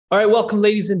All right, welcome,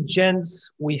 ladies and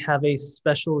gents. We have a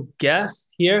special guest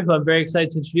here who I'm very excited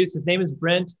to introduce. His name is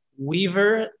Brent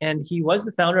Weaver, and he was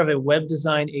the founder of a web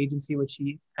design agency, which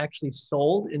he actually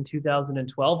sold in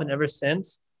 2012. And ever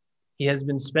since, he has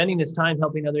been spending his time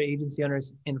helping other agency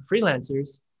owners and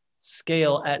freelancers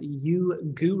scale at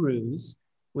UGURUS,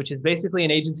 which is basically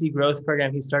an agency growth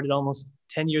program he started almost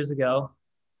 10 years ago.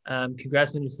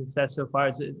 Congrats on your success so far.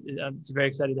 It's very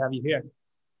excited to have you here.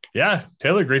 Yeah,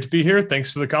 Taylor, great to be here.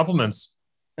 Thanks for the compliments.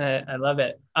 I love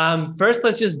it. First,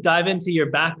 let's just dive into your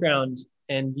background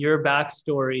and your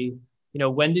backstory.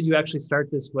 When did you actually start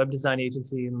this web design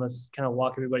agency? And let's kind of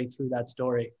walk everybody through that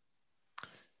story.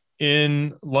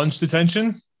 In lunch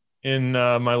detention in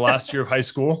my last year of high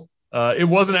school. It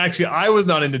wasn't actually, I was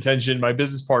not in detention. My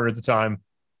business partner at the time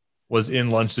was in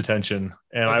lunch detention,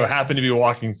 and I happened to be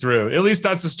walking through. At least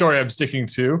that's the story I'm sticking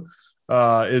to.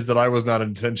 Is that I was not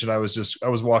in detention. I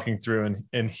was walking through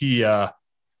and he, I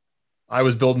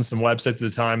was building some websites at the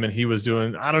time, and he was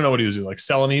doing, I don't know what he was doing, like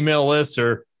selling email lists,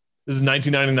 or this is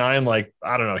 1999. Like,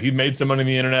 I don't know. He made some money on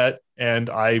the internet, and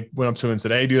I went up to him and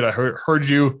said, "Hey dude, I heard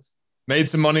you made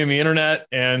some money on the internet."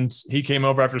 And he came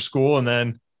over after school, and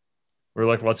then we're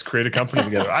like, let's create a company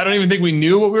together. I don't even think we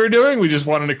knew what we were doing. We just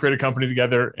wanted to create a company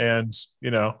together. And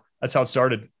that's how it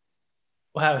started.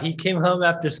 Wow, he came home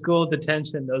after school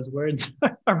detention. Those words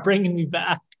are bringing me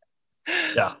back.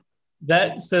 Yeah.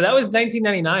 That was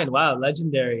 1999. Wow,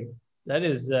 legendary. That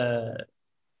is I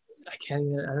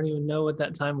don't even know what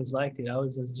that time was like, dude. I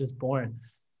was just born.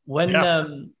 When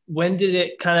did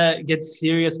it kind of get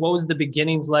serious? What was the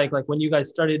beginnings like? Like when you guys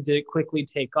started to quickly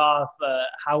take off,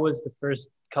 how was the first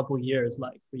couple years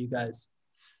like for you guys?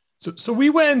 So we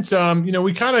went,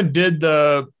 we kind of did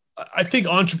I think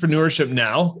entrepreneurship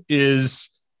now is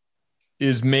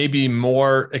maybe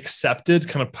more accepted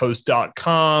kind of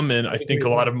post.com. And I think a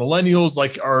lot of millennials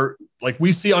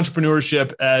we see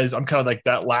entrepreneurship as, I'm kind of like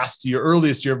that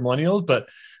earliest year of millennials, but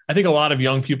I think a lot of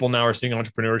young people now are seeing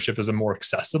entrepreneurship as a more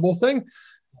accessible thing.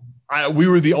 We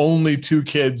were the only two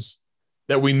kids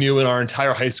that we knew in our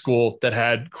entire high school that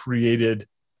had created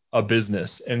a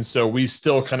business. And so we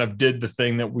still kind of did the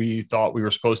thing that we thought we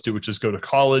were supposed to, which is go to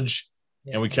college.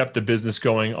 And we kept the business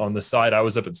going on the side. I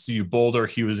was up at CU Boulder.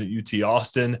 He was at UT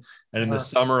Austin. And in the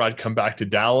summer, I'd come back to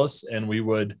Dallas, and we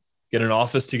would get an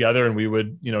office together, and we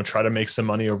would, try to make some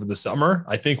money over the summer.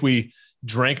 I think we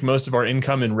drank most of our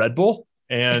income in Red Bull,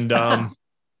 and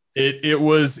it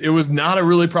was not a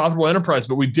really profitable enterprise,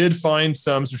 but we did find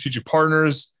some strategic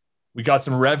partners. We got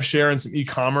some rev share and some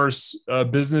e-commerce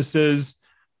businesses.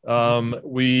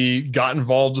 We got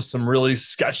involved with some really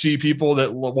sketchy people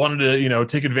that wanted to,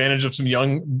 take advantage of some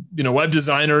young, web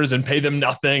designers and pay them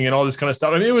nothing and all this kind of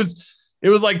stuff. I mean, it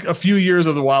was like a few years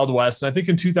of the Wild West. And I think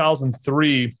in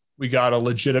 2003, we got a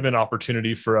legitimate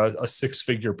opportunity for a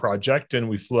 6-figure project, and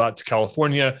we flew out to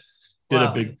California, did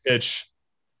a big pitch,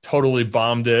 totally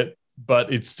bombed it,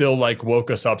 but it still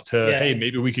woke us up to, hey,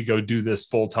 maybe we could go do this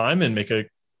full time and make it,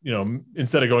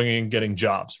 instead of going in and getting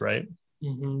jobs. Right.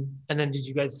 Mm-hmm. And then did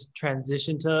you guys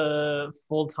transition to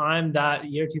full time that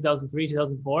year, 2003,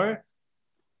 2004?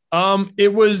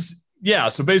 It was,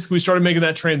 so basically we started making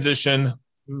that transition,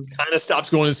 kind of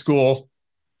stopped going to school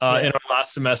in our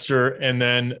last semester. And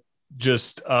then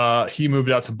just, he moved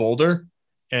out to Boulder,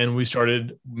 and we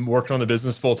started working on the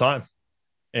business full time.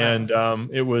 And,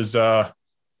 it was a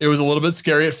little bit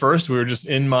scary at first. We were just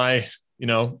in my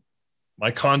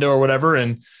condo or whatever,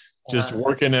 and just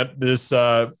working at this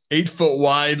 8-foot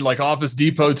wide, Office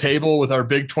Depot table with our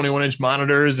big 21-inch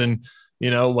monitors, and,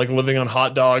 living on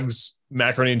hot dogs,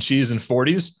 macaroni and cheese, and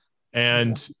 40s.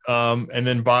 And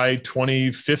then by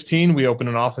 2015, we opened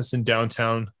an office in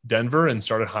downtown Denver and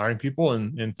started hiring people,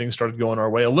 and things started going our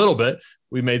way a little bit.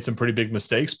 We made some pretty big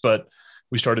mistakes, but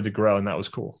we started to grow, and that was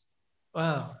cool.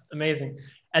 Wow. Amazing.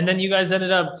 And then you guys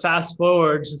ended up, fast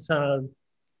forward, just kind of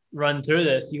run through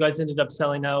this. You guys ended up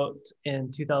selling out in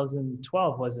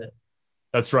 2012, was it?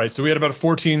 That's right. So we had about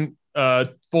 14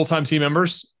 full-time team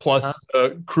members plus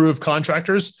a crew of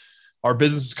contractors. Our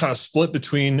business was kind of split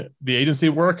between the agency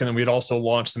work, and then we had also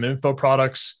launched some info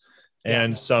products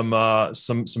and some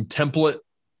template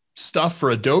stuff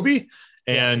for Adobe.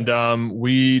 And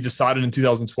we decided in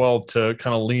 2012 to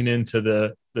kind of lean into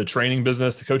the training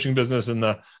business, the coaching business, and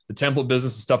the template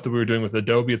business and stuff that we were doing with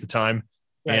Adobe at the time.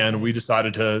 Right. And we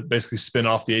decided to basically spin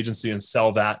off the agency and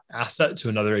sell that asset to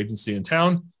another agency in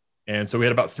town. And so we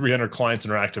had about 300 clients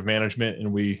in our active management,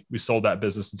 and we sold that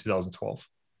business in 2012.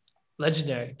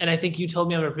 Legendary. And I think you told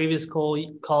me on a previous call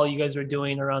you guys were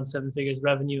doing around 7 figures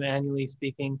revenue annually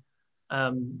speaking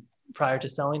prior to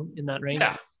selling in that range.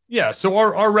 Yeah. So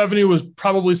our revenue was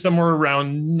probably somewhere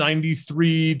around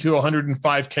 93 to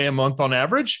 105K a month on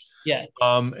average. Yeah.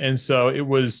 And so it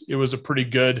was a pretty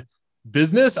good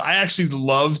business. I actually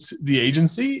loved the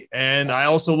agency, and I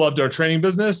also loved our training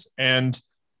business. And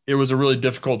it was a really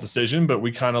difficult decision, but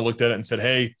we kind of looked at it and said,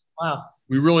 hey, wow,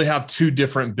 we really have two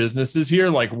different businesses here.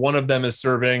 Like one of them is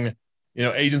serving,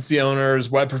 agency owners,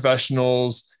 web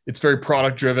professionals. It's very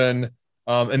product driven.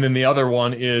 And then the other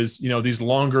one is, these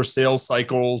longer sales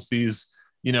cycles, these,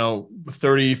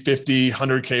 30, 50,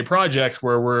 100K projects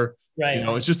where we're, right.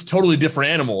 It's just a totally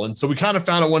different animal. And so we kind of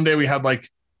found out one day we had there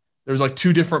was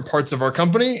two different parts of our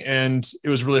company, and it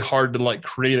was really hard to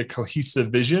create a cohesive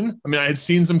vision. I mean, I had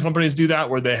seen some companies do that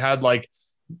where they had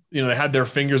they had their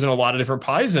fingers in a lot of different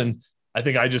pies. And I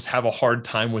think I just have a hard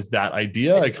time with that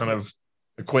idea. I kind of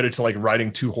equate it to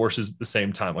riding two horses at the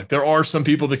same time. There are some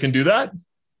people that can do that.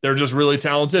 They're just really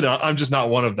talented. I'm just not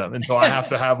one of them. And so I have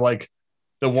to have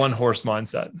the one horse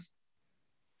mindset.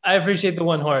 I appreciate the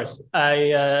one horse.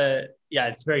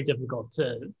 It's very difficult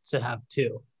to have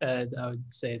two. I would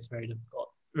say it's very difficult.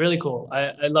 Really cool.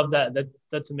 I love that.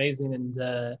 That's amazing. And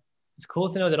it's cool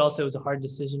to know that also it was a hard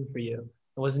decision for you.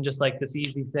 It wasn't just this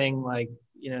easy thing.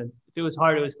 If it was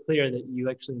hard, it was clear that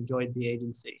you actually enjoyed the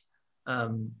agency,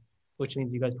 which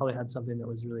means you guys probably had something that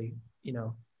was really,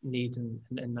 neat and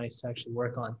nice to actually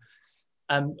work on.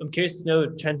 I'm curious to know,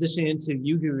 transitioning into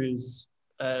UGURUS,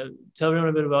 tell everyone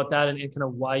a bit about that and kind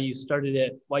of why you started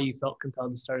it, why you felt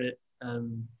compelled to start it,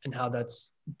 and how that's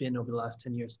been over the last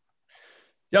 10 years.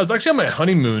 Yeah, I was actually on my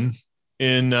honeymoon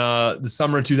in the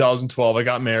summer of 2012. I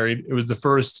got married. It was the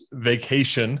first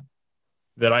vacation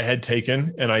that I had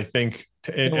taken, and I think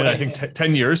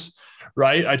 10 years,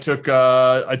 right? we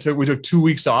took 2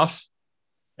 weeks off,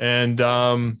 and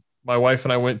my wife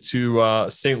and I went to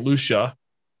St. Lucia,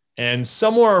 and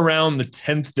somewhere around the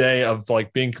 10th day of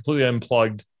being completely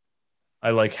unplugged,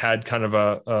 I had kind of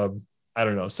I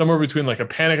don't know, somewhere between a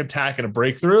panic attack and a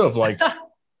breakthrough of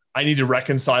I need to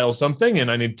reconcile something, and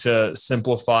I need to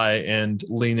simplify and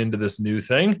lean into this new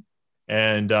thing.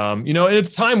 And, at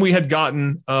the time we had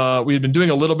been doing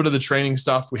a little bit of the training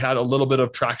stuff. We had a little bit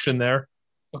of traction there.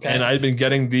 Okay. And I had been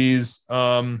getting these,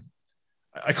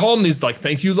 I call them these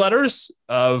thank you letters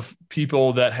of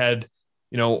people that had,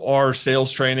 our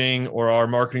sales training or our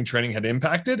marketing training had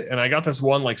impacted. And I got this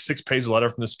one 6-page letter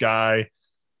from this guy.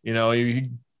 He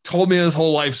told me his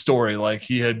whole life story.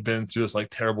 He had been through this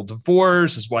terrible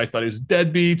divorce. His wife thought he was a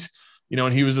deadbeat,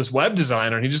 and he was this web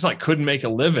designer, and he just couldn't make a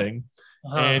living.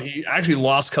 Uh-huh. And he actually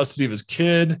lost custody of his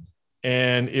kid.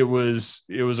 And it was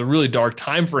a really dark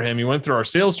time for him. He went through our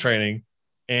sales training,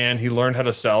 and he learned how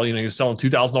to sell. He was selling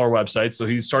 $2,000 websites. So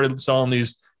he started selling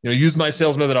these, used my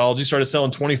sales methodology, started selling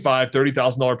 $25,000,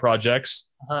 $30,000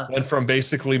 projects. Uh-huh. Went from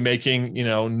basically making,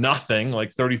 nothing,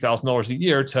 $30,000 a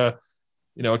year to,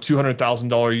 a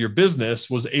 $200,000 a year business,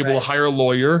 was able to hire a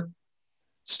lawyer,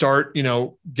 start,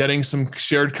 getting some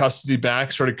shared custody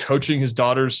back, started coaching his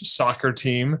daughter's soccer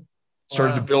team,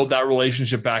 started to build that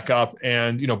relationship back up,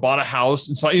 and, bought a house.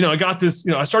 And so, I got this,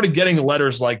 I started getting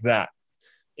letters like that.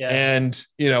 Yeah. And,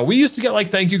 we used to get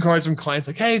thank you cards from clients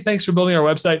hey, thanks for building our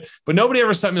website. But nobody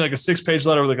ever sent me a 6-page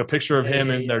letter with a picture of him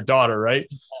and their daughter, right.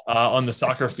 On the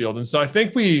soccer field. And so I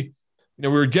think we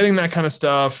were getting that kind of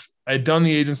stuff. I had done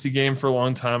the agency game for a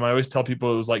long time. I always tell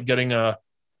people it was getting a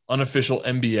unofficial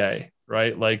MBA,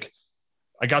 right?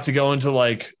 I got to go into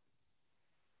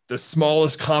the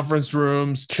smallest conference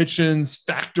rooms, kitchens,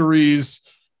 factories,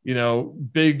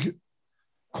 big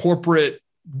corporate,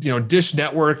 Dish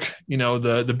Network,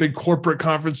 the big corporate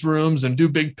conference rooms, and do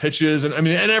big pitches. And and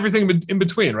everything in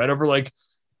between, right? Over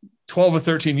 12 or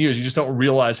 13 years, you just don't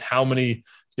realize how many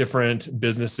different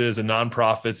businesses and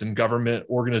nonprofits and government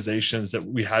organizations that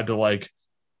we had to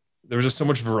there was just so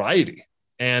much variety.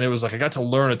 And it was I got to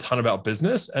learn a ton about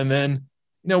business. And then,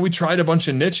 we tried a bunch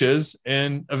of niches,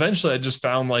 and eventually I just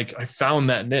found I found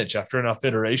that niche after enough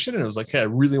iteration. And it was hey, I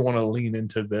really want to lean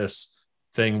into this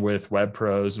thing with web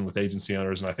pros and with agency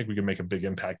owners. And I think we can make a big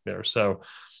impact there. So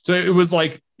it was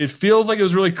it feels it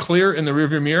was really clear in the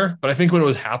rearview mirror, but I think when it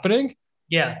was happening,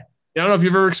 yeah. I don't know if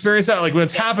you've ever experienced that. When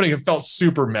it's happening, it felt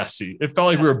super messy. It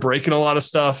felt we were breaking a lot of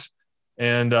stuff,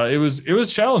 and it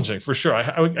was challenging for sure.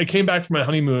 I came back from my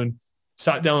honeymoon,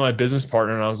 sat down with my business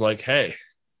partner, and I was hey,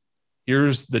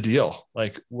 here's the deal.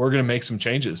 We're going to make some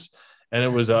changes. And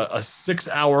it was a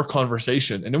 6-hour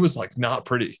conversation, and it was not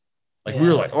pretty. We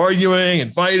were arguing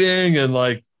and fighting,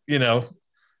 and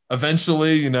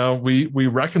eventually, we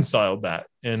reconciled that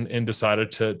and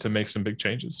decided to make some big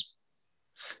changes.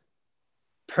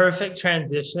 Perfect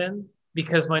transition,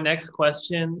 because my next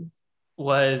question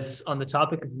was on the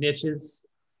topic of niches.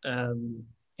 And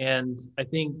And I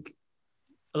think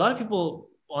a lot of people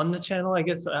on the channel, I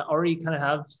guess, already kind of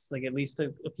have like at least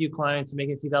a few clients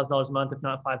making a few $1,000s a month, if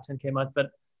not 5, 10K a month.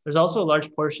 But there's also a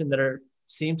large portion that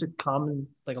seem to comment,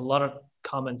 like a lot of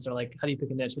comments are like, how do you pick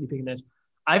a niche? How do you pick a niche?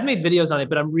 I've made videos on it,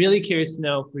 but I'm really curious to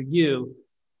know for you,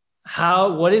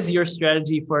 what is your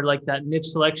strategy for like that niche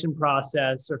selection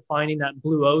process, or finding that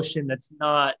blue ocean that's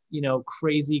not,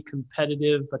 crazy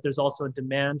competitive, but there's also a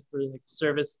demand for like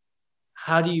service.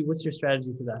 What's your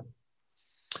strategy for that?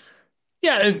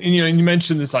 Yeah. And you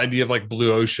mentioned this idea of like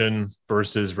blue ocean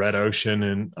versus red ocean.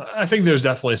 And I think there's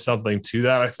definitely something to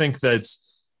that. I think that,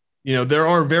 there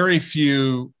are very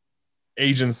few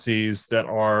agencies that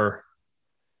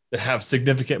have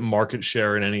significant market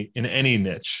share in any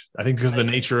niche. I think because of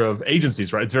the nature of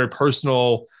agencies, right? It's very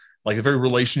personal, like very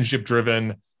relationship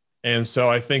driven. And so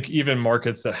I think even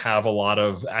markets that have a lot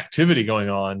of activity going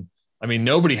on, I mean,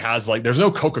 nobody has there's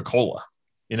no Coca-Cola,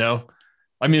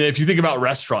 I mean, if you think about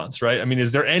restaurants, right? I mean,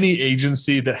 is there any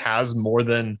agency that has more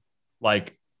than I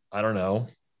don't know.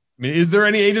 I mean, is there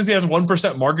any agency that has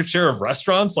 1% market share of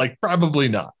restaurants? Probably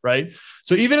not, right?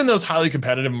 So even in those highly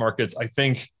competitive markets, I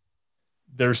think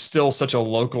there's still such a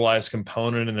localized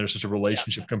component and there's such a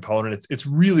relationship component. It's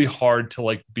really hard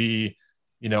to be,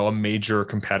 a major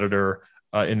competitor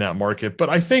in that market. But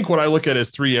I think what I look at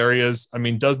is 3 areas. I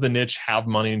mean, does the niche have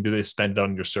money and do they spend it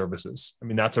on your services? I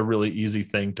mean, that's a really easy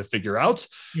thing to figure out.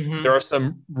 Mm-hmm. There are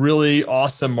some really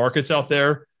awesome markets out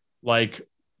there, like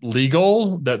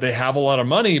legal, that they have a lot of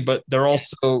money, but they're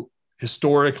also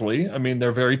historically, I mean,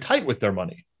 they're very tight with their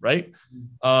money, right?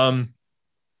 And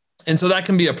so that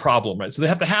can be a problem, right? So they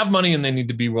have to have money and they need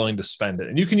to be willing to spend it.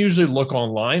 And you can usually look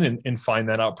online and find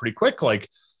that out pretty quick.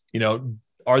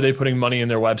 Are they putting money in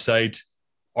their website?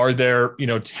 Are there,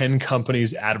 10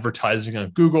 companies advertising on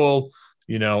Google?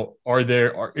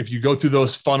 If you go through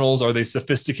those funnels, are they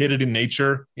sophisticated in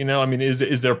nature? I mean,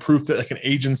 is there proof that an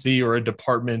agency or a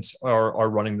department are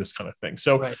running this kind of thing?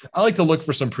 So right. I like to look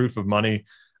for some proof of money.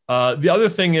 The other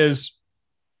thing is,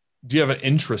 do you have an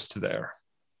interest there?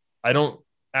 I don't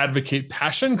advocate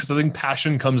passion because I think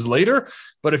passion comes later.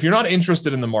 But if you're not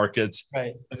interested in the market,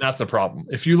 right, then that's a problem.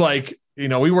 If you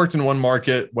we worked in one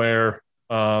market where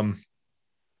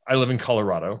I live in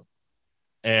Colorado,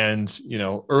 and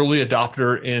early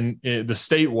adopter in the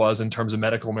state was in terms of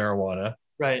medical marijuana,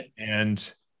 right?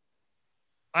 And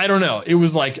I don't know, it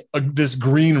was this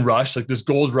green rush, this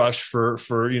gold rush for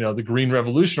the green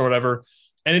revolution or whatever.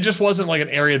 And it just wasn't an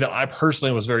area that I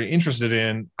personally was very interested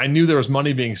in. I knew there was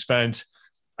money being spent.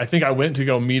 I think I went to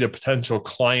go meet a potential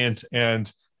client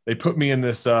and they put me in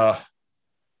this, I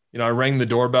rang the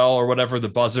doorbell or whatever, the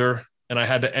buzzer, and I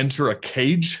had to enter a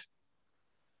cage.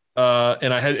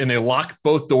 And they locked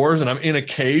both doors and I'm in a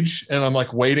cage and I'm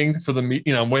waiting for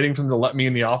I'm waiting for them to let me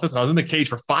in the office. And I was in the cage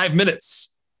for 5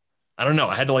 minutes. I don't know.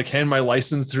 I had to hand my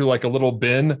license through a little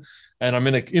bin and I'm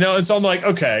in and so I'm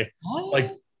okay,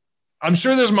 I'm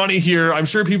sure there's money here. I'm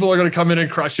sure people are going to come in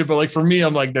and crush it. But for me,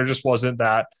 I'm there just wasn't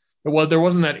that. There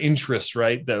wasn't that interest,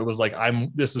 right? That was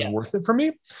this is worth it for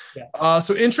me. Yeah.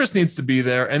 So interest needs to be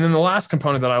there. And then the last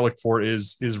component that I look for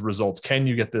is results. Can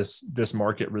you get this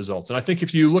market results? And I think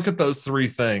if you look at those 3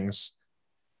 things,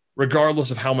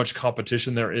 regardless of how much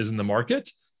competition there is in the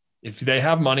market, if they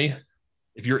have money,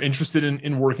 if you're interested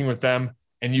in working with them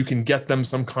and you can get them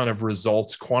some kind of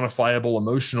results, quantifiable,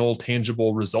 emotional,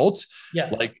 tangible results,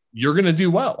 you're going to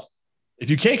do well. If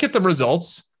you can't get them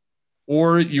results,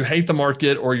 or you hate the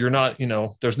market, or you're not,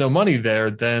 there's no money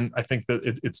there, then I think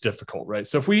that it's difficult, right?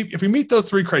 So if we meet those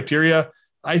 3 criteria,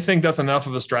 I think that's enough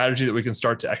of a strategy that we can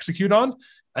start to execute on.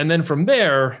 And then from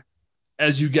there,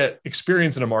 as you get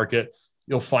experience in a market,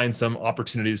 you'll find some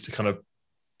opportunities to kind of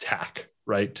tack,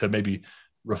 right? To maybe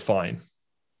refine.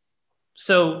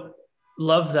 So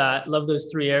love that. Love those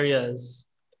 3 areas.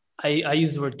 I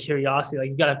use the word curiosity.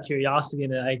 You got to have curiosity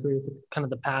in it. I agree with kind of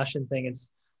the passion thing.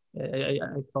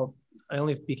 I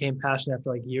only became passionate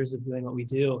after years of doing what we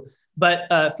do. But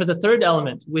for the 3rd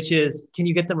element, which is, can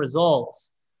you get the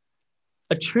results?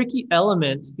 A tricky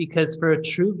element, because for a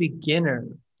true beginner,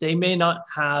 they may not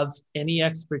have any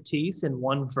expertise in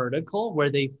one vertical where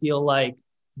they feel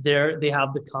they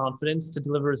have the confidence to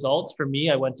deliver results. For me,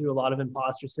 I went through a lot of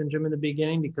imposter syndrome in the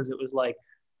beginning because it was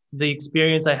the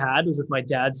experience I had was with my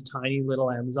dad's tiny little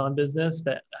Amazon business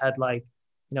that had I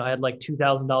had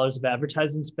 $2,000 of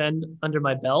advertising spend under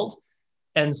my belt.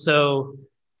 And so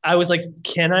I was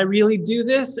can I really do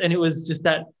this? And it was just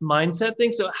that mindset thing.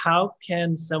 So how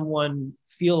can someone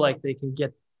feel like they can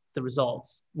get the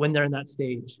results when they're in that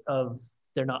stage of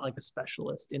they're not a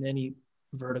specialist in any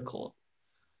vertical?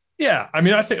 Yeah. I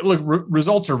mean, I think,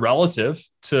 results are relative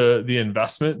to the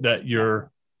investment that you're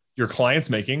your client's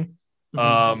making.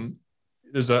 Mm-hmm.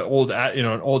 There's an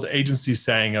old agency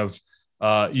saying of,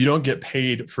 you don't get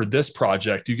paid for this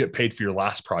project, you get paid for your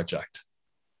last project.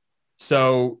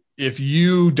 So if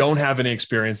you don't have any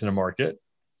experience in a market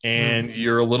and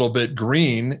you're a little bit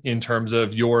green in terms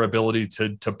of your ability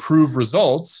to prove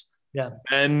results,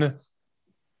 then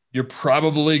you're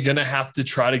probably going to have to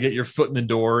try to get your foot in the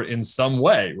door in some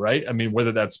way, right? I mean,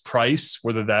 whether that's price,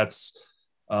 whether that's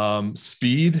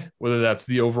speed, whether that's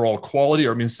the overall quality,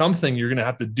 or I mean, something you're going to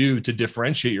have to do to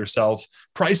differentiate yourself.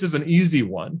 Price is an easy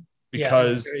one,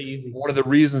 because one of the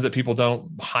reasons that people don't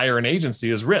hire an agency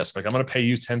is risk. Like, I'm going to pay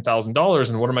you $10,000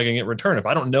 and what am I going to get in return? If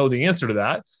I don't know the answer to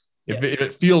that, if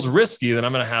it feels risky, then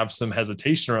I'm going to have some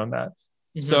hesitation around that.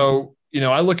 Mm-hmm. So,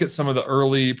 I look at some of the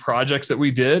early projects that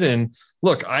we did, and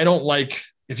look, I don't like,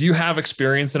 if you have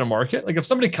experience in a market, like if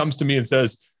somebody comes to me and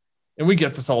says, and we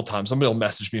get this all the time, somebody will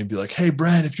message me and be like, hey,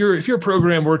 Brent, if your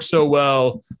program works so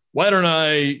well, why don't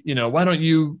I pay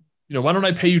you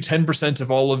 10%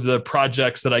 of all of the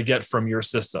projects that I get from your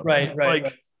system? Right.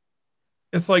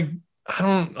 It's like,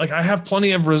 I have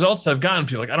plenty of results I've gotten.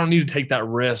 People like, I don't need to take that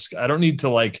risk. I don't need to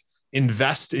like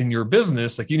invest in your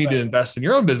business. Like, you need to invest in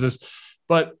your own business.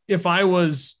 But if I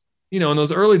was, in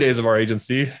those early days of our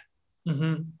agency,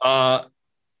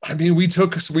 I mean, we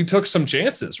took some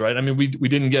chances, right? I mean, we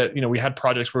didn't get, we had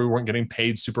projects where we weren't getting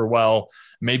paid super well.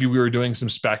 Maybe we were doing some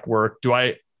spec work. Do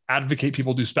I advocate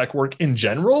people do spec work in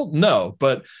general? No.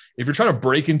 But if you're trying to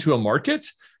break into a market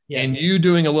and you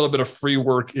doing a little bit of free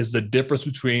work is the difference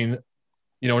between,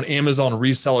 an Amazon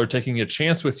reseller taking a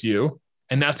chance with you,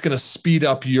 and that's going to speed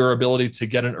up your ability to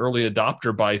get an early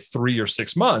adopter by 3 or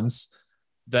 6 months,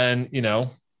 then,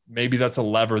 maybe that's a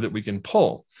lever that we can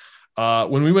pull.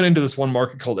 When we went into this one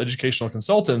market called educational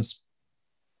consultants,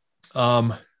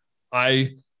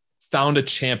 I found a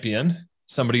champion,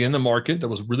 somebody in the market that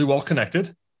was really well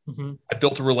connected. Mm-hmm. I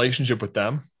built a relationship with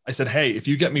them. I said, hey, if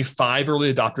you get me 5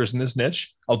 early adopters in this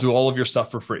niche, I'll do all of your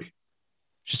stuff for free.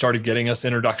 She started getting us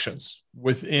introductions.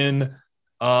 Within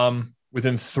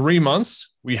 3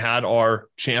 months, we had our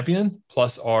champion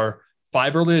plus our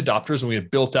 5 early adopters, and we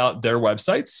had built out their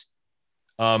websites.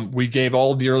 We gave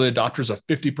all of the early adopters a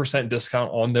 50%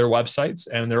 discount on their websites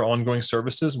and their ongoing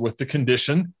services, with the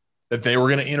condition that they were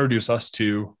going to introduce us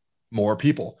to more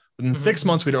people. Within 6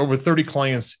 months, we had over 30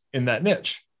 clients in that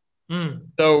niche.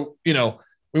 So,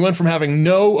 we went from having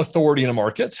no authority in a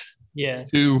market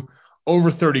to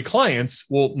over 30 clients.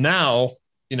 Well, now,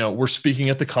 we're speaking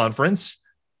at the conference.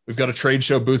 We've got a trade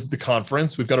show booth at the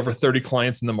conference. We've got over 30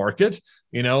 clients in the market.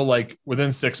 Like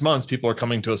within 6 months, people are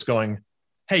coming to us going,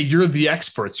 hey, you're the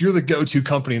experts. You're the go-to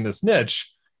company in this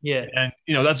niche. Yeah. And,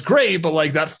 that's great. But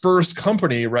like that first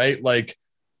company, right? Like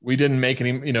we didn't make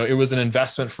any, it was an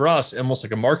investment for us, almost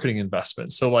like a marketing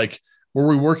investment. So like, were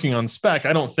we working on spec?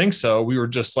 I don't think so. We were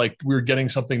just like, we were getting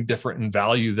something different in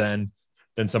value than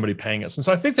somebody paying us. And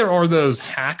so I think there are those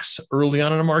hacks early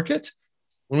on in a market.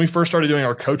 When we first started doing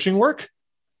our coaching work,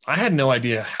 I had no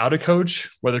idea how to coach,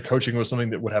 whether coaching was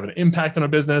something that would have an impact on a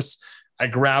business. I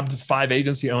grabbed 5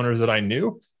 agency owners that I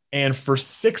knew. And for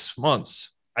 6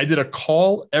 months, I did a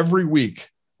call every week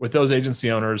with those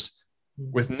agency owners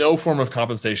with no form of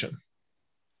compensation.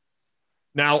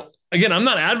 Now, again, I'm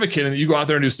not advocating that you go out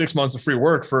there and do 6 months of free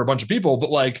work for a bunch of people, but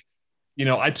like,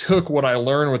 I took what I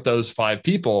learned with those 5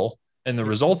 people and the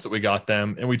results that we got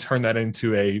them, and we turned that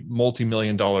into a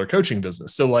multi-million-dollar coaching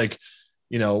business. So like,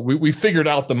 we figured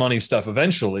out the money stuff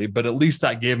eventually, but at least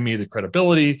that gave me the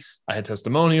credibility. I had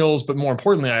testimonials, but more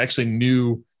importantly, I actually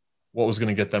knew what was going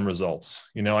to get them results.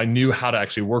 I knew how to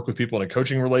actually work with people in a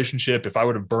coaching relationship. If I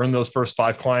would have burned those first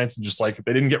 5 clients and just like, if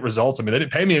they didn't get results, I mean, they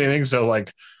didn't pay me anything. So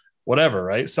like, whatever.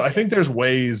 Right. So I think there's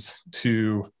ways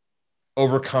to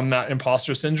overcome that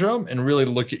imposter syndrome and really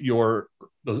look at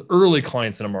those early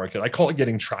clients in a market. I call it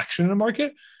getting traction in a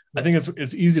market. I think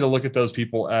it's easy to look at those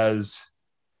people as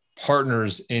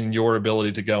partners in your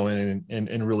ability to go in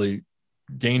and really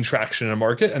gain traction in a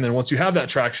market. And then once you have that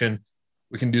traction,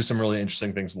 we can do some really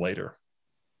interesting things later.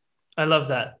 I love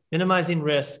that. Minimizing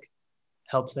risk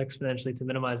helps exponentially to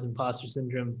minimize imposter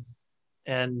syndrome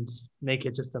and make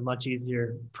it just a much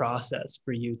easier process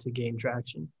for you to gain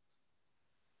traction.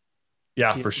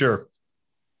 Yeah, for sure.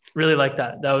 Really like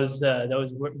that. That was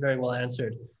very well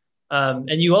answered.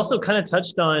 And you also kind of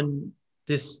touched on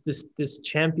this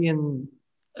champion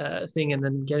thing, and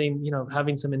then getting,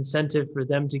 having some incentive for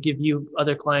them to give you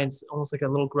other clients, almost like a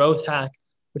little growth hack,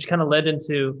 which kind of led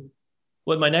into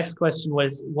what my next question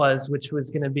was, which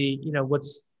was going to be,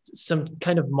 what's some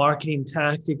kind of marketing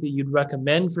tactic that you'd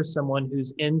recommend for someone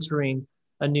who's entering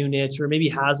a new niche, or maybe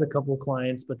has a couple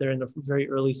clients, but they're in the very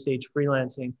early stage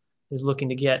freelancing, is looking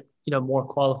to get, more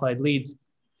qualified leads.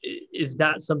 Is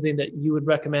that something that you would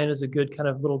recommend as a good kind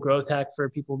of little growth hack for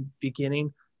people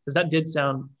beginning? Because that did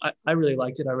sound, I really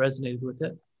liked it. I resonated with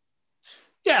it.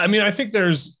 Yeah. I mean, I think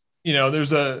there's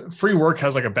a free work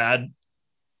has like a bad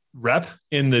rep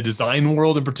in the design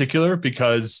world in particular,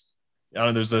 because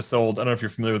there's this old, I don't know if you're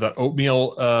familiar with that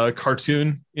oatmeal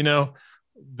cartoon,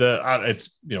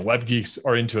 it's, web geeks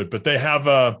are into it, but they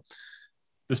have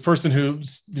this person who,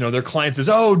 their client says,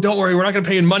 oh, don't worry, we're not going to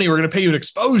pay you money. We're going to pay you an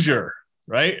exposure.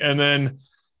 Right. And then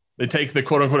they take the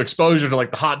quote unquote exposure to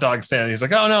like the hot dog stand. And he's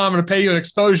like, oh no, I'm going to pay you an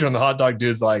exposure. And the hot dog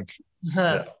dude's like,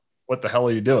 yeah, what the hell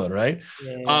are you doing? Right.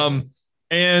 Yeah.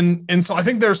 And so I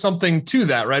think there's something to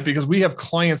that, right? Because we have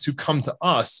clients who come to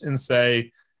us and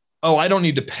say, oh, I don't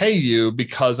need to pay you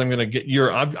because I'm going to get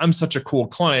I'm such a cool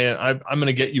client. I'm going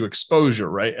to get you exposure.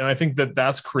 Right. And I think that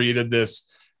that's created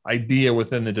this idea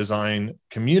within the design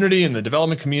community and the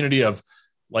development community of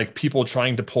like people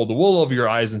trying to pull the wool over your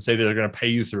eyes and say that they're going to pay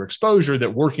you through exposure,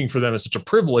 that working for them is such a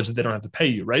privilege that they don't have to pay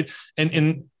you. Right.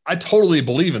 And I totally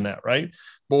believe in that. Right.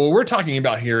 But what we're talking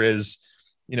about here is,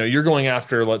 you're going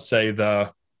after, let's say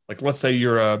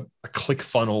you're a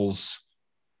ClickFunnels,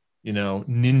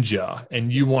 ninja,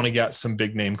 and you want to get some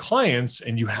big name clients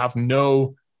and you have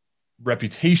no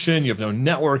reputation, you have no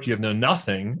network, you have no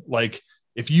nothing. Like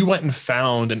if you went and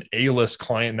found an A-list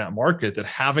client in that market, that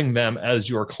having them as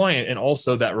your client and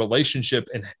also that relationship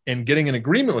and getting an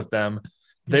agreement with them,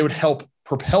 they would help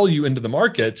propel you into the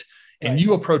market, and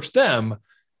you approach them,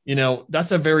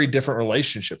 that's a very different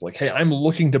relationship. Like, hey, I'm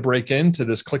looking to break into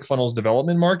this ClickFunnels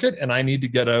development market and I need to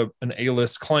get an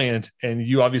A-list client. And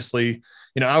you obviously,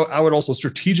 I would also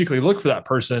strategically look for that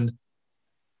person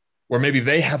where maybe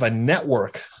they have a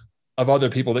network of other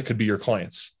people that could be your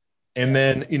clients. And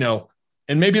then,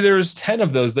 and maybe there's 10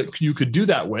 of those that you could do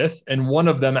that with, and one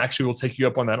of them actually will take you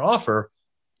up on that offer.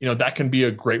 That can be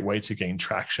a great way to gain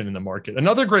traction in the market.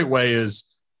 Another great way is,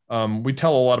 we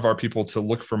tell a lot of our people to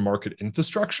look for market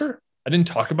infrastructure. I didn't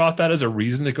talk about that as a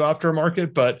reason to go after a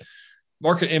market, but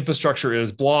market infrastructure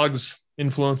is blogs,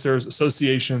 influencers,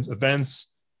 associations,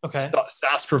 events,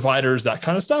 SaaS providers, that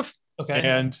kind of stuff. Okay.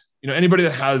 And, anybody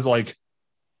that has like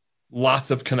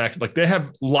lots of they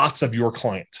have lots of your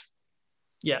client.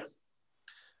 Yes.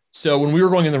 So when we were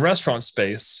going in the restaurant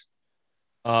space,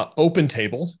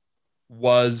 OpenTable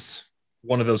was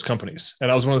one of those companies.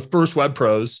 And I was one of the first web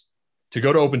pros to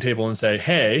go to OpenTable and say,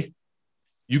 hey,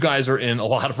 you guys are in a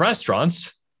lot of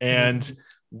restaurants and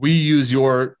we use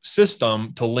your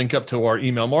system to link up to our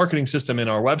email marketing system in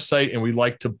our website. And we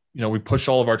like to, we push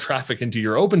all of our traffic into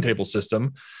your OpenTable system.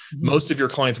 Mm-hmm. Most of your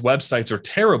clients' websites are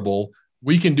terrible.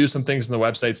 We can do some things in the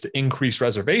websites to increase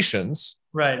reservations.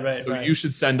 Right. So you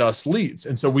should send us leads.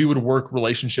 And so we would work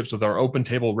relationships with our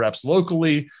OpenTable reps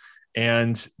locally,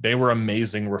 and they were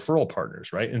amazing referral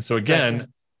partners. Right. And so again,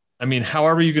 I mean,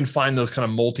 however you can find those kind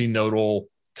of multi-nodal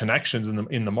connections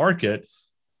in the market,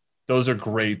 those are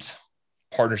great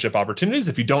partnership opportunities.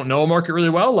 If you don't know a market really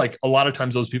well, like a lot of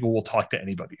times those people will talk to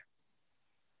anybody.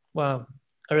 Wow.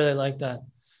 I really like that.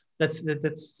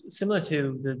 That's similar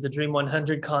to the Dream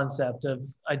 100 concept of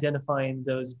identifying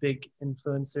those big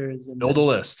influencers and build a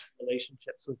list,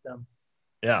 relationships with them.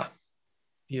 Yeah.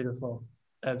 Beautiful.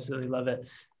 Absolutely love it.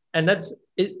 And that's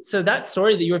it. So that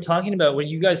story that you were talking about, when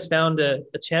you guys found a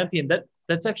champion,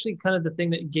 that's actually kind of the thing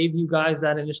that gave you guys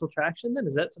that initial traction then?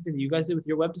 Is that something that you guys did with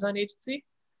your web design agency?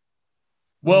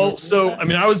 Well, so, I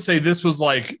mean, I would say this was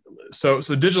like, so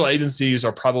digital agencies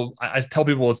are probably, I tell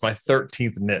people it's my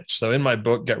 13th niche. So in my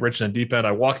book, Get Rich in the Deep End,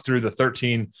 I walk through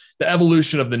the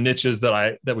evolution of the niches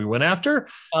that we went after.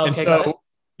 Okay, and so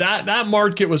that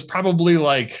market was probably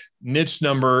like niche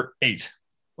number 8.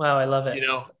 Wow, I love it.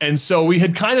 And so we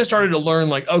had kind of started to learn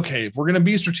like, okay, if we're going to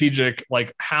be strategic,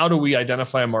 like how do we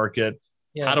identify a market?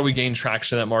 Yeah. How do we gain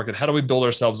traction in that market? How do we build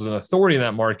ourselves as an authority in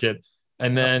that market?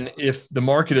 And then if the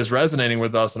market is resonating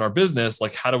with us in our business,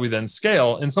 like how do we then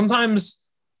scale? And sometimes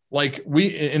like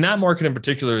in that market in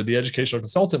particular, the educational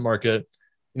consultant market,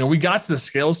 we got to the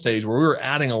scale stage where we were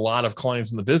adding a lot of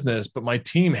clients in the business, but my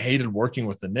team hated working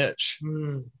with the niche.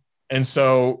 And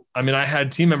so, I mean, I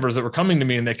had team members that were coming to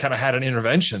me and they kind of had an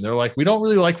intervention. They're like, we don't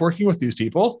really like working with these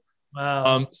people.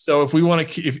 Wow. So if we want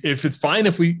to, if it's fine,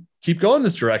 if we keep going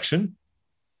this direction,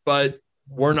 but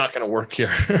we're not going to work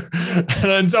here.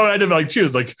 And so I had to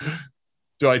choose,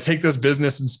 do I take this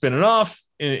business and spin it off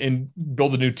and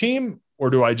build a new team? Or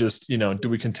do I just, do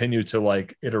we continue to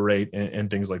iterate and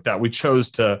things like that? We chose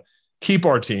to keep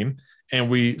our team and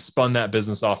we spun that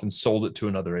business off and sold it to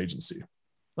another agency.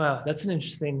 Wow. That's an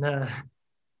interesting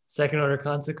second order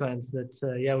consequence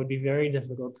that, would be very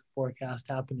difficult to forecast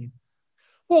happening.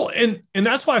 Well, and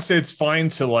that's why I say it's fine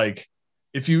to like,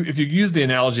 if you use the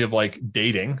analogy of like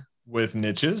dating with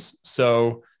niches.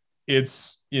 So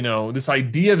it's, this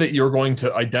idea that you're going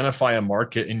to identify a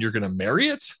market and you're going to marry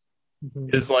it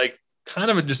is like kind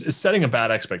of just is setting a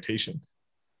bad expectation.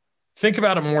 Think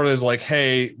about it more as like,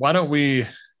 hey, why don't we,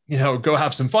 go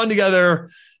have some fun together?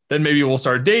 Then maybe we'll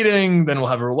start dating, then we'll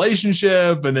have a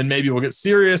relationship, and then maybe we'll get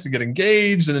serious and get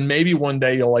engaged. And then maybe one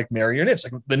day you'll like marry your niche.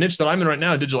 Like the niche that I'm in right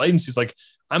now, digital agencies, like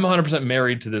I'm 100%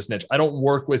 married to this niche. I don't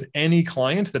work with any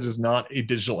client that is not a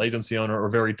digital agency owner or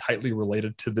very tightly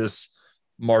related to this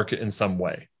market in some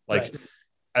way. Like right.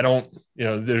 I don't,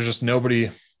 there's just nobody,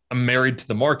 I'm married to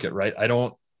the market, right? I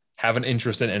don't have an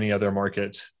interest in any other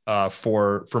market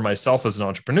for myself as an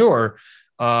entrepreneur.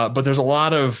 But there's a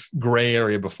lot of gray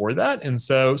area before that. And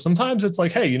so sometimes it's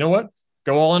like, hey, you know what?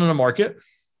 Go all in on a market,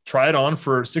 try it on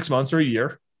for 6 months or a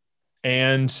year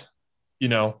and,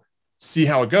 see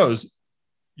how it goes.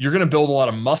 You're going to build a lot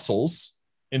of muscles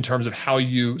in terms of how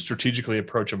you strategically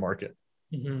approach a market.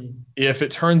 Mm-hmm. If it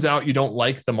turns out you don't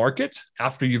like the market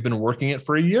after you've been working it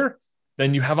for a year,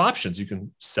 then you have options. You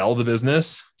can sell the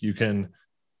business. You can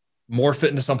morph it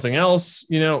into something else,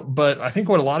 but I think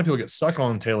what a lot of people get stuck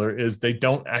on, Taylor, is they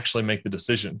don't actually make the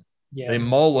decision. Yeah. They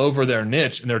mull over their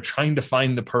niche and they're trying to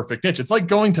find the perfect niche. It's like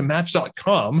going to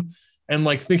match.com and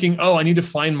like thinking, oh, I need to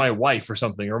find my wife or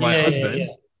something or my husband.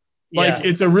 Like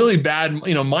it's a really bad,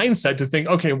 mindset to think,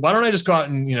 okay, why don't I just go out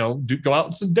and, go out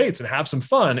on some dates and have some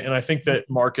fun? And I think that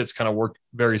markets kind of work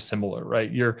very similar, right?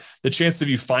 The chance of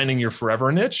you finding your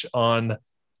forever niche on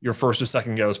your first or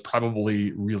second go is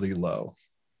probably really low.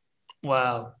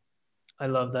 Wow. I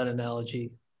love that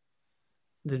analogy.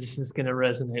 This is going to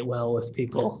resonate well with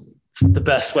people. It's the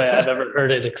best way I've ever heard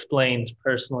it explained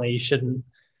personally. You shouldn't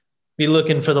be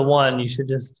looking for the one. You should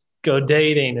just go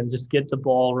dating and just get the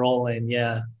ball rolling.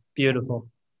 Yeah. Beautiful.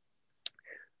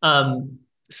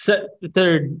 So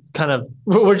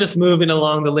we're just moving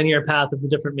along the linear path of the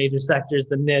different major sectors,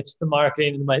 the niche, the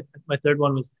marketing. And my third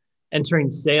one was entering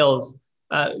sales.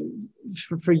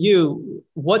 For you,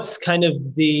 what's kind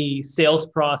of the sales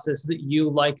process that you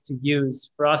like to use?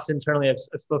 For us internally, I've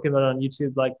spoken about it on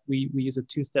YouTube, like we use a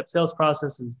 2-step sales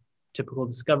process, a typical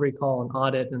discovery call, an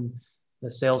audit, and the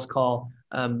sales call.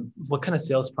 What kind of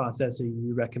sales process are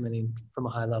you recommending from a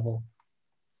high level?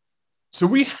 So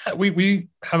we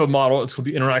have a model. It's called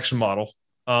the interaction model.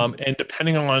 And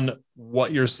depending on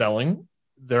what you're selling,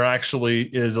 there actually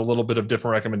is a little bit of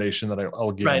different recommendation that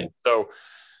I'll give you. So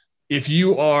if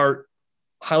you are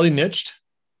highly niched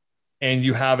and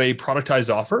you have a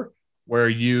productized offer where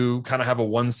you kind of have a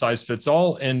one size fits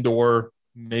all and, or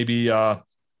maybe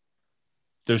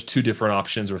there's 2 different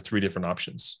options or 3 different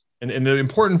options. And the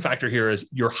important factor here is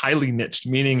you're highly niched,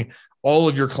 meaning all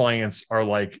of your clients are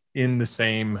like in the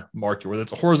same market, whether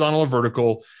it's a horizontal or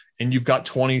vertical, and you've got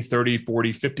 20, 30,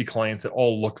 40, 50 clients that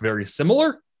all look very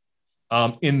similar.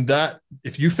 In that,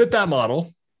 if you fit that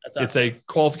model, it's a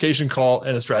qualification call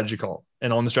and a strategy call.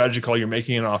 And on the strategy call, you're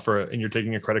making an offer and you're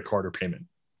taking a credit card or payment.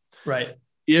 Right.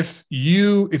 If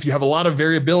you have a lot of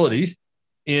variability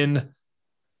in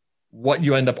what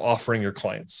you end up offering your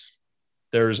clients,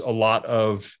 there's a lot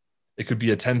of, it could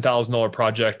be a $10,000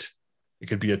 project. It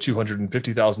could be a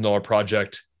 $250,000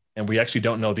 project. And we actually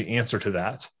don't know the answer to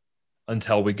that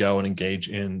until we go and engage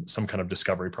in some kind of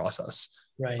discovery process.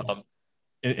 Right.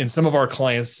 And some of our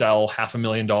clients sell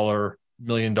 $500,000, $1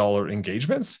 million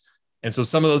engagements. And so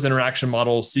some of those interaction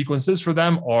model sequences for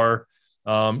them are,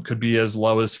 could be as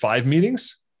low as 5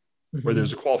 meetings where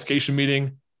there's a qualification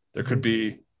meeting. There could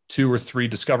be 2 or 3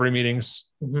 discovery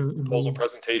meetings, proposal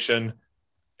presentation,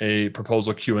 a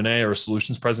proposal Q&A or a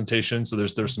solutions presentation. So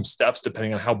there's some steps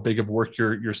depending on how big of work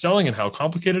you're selling and how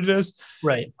complicated it is.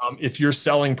 Right. If you're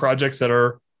selling projects that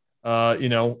are,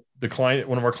 the client,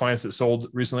 one of our clients that sold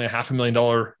recently a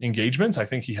 $500,000 engagement, I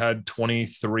think he had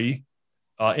 23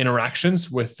 interactions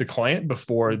with the client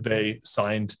before they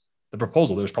signed the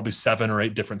proposal. There was probably 7 or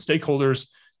 8 different stakeholders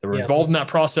that were involved in that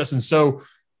process. And so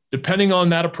depending on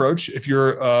that approach, if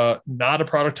you're not a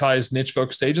productized niche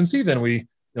focused agency, then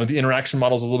the interaction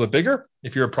model is a little bit bigger.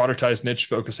 If you're a productized niche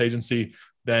focused agency,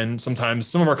 then sometimes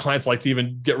some of our clients like to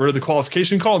even get rid of the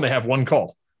qualification call and they have 1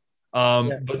 call.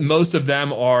 But most of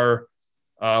them are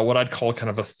what I'd call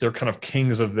they're kind of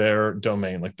kings of their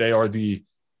domain. Like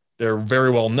they're very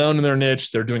well known in their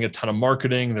niche. They're doing a ton of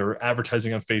marketing. They're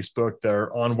advertising on Facebook.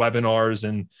 They're on webinars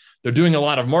and they're doing a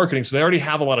lot of marketing. So they already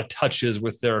have a lot of touches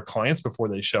with their clients before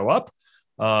they show up.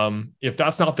 If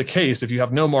that's not the case, if you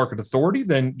have no market authority,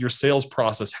 then your sales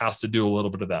process has to do a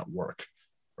little bit of that work,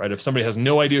 right? If somebody has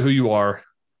no idea who you are,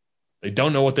 they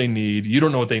don't know what they need, you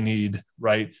don't know what they need,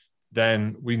 right?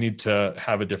 then we need to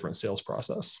have a different sales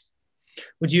process.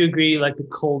 Would you agree, like the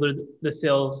colder the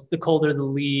sales, the colder the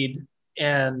lead,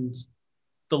 and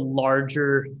the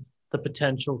larger the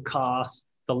potential cost,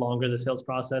 the longer the sales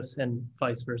process, and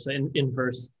vice versa,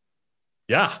 inverse?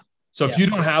 Yeah. So if you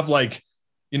don't have like,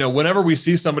 whenever we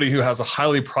see somebody who has a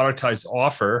highly productized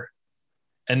offer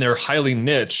and they're highly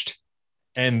niched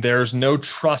and there's no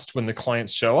trust when the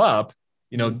clients show up,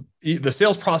 the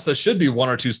sales process should be 1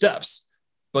 or 2 steps.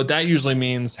 But that usually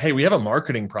means, hey, we have a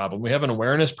marketing problem. We have an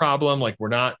awareness problem. Like we're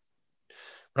not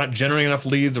generating enough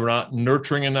leads. We're not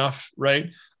nurturing enough,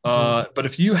 right? But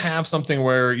if you have something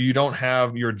where you don't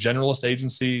have your generalist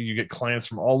agency, you get clients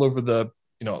from all over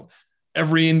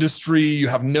every industry, you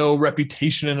have no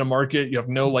reputation in a market, you have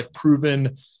no like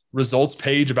proven results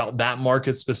page about that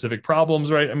market specific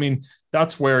problems, right? I mean,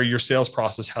 that's where your sales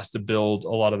process has to build a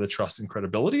lot of the trust and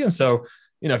credibility. And so,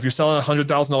 if you're selling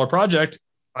 $100,000 project,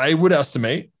 I would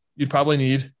estimate you'd probably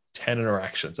need 10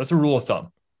 interactions. That's a rule of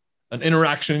thumb. An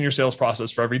interaction in your sales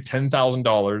process for every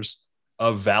 $10,000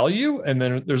 of value. And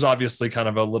then there's obviously kind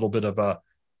of a little bit of a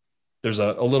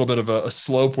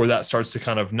slope where that starts to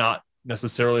kind of not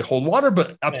necessarily hold water,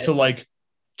 but up to like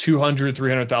 $200,000,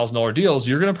 $300,000 deals,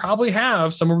 you're going to probably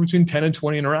have somewhere between 10 and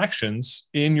 20 interactions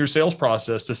in your sales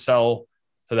process to sell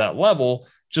to that level,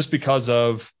 just because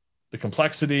of the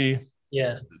complexity,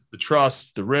 the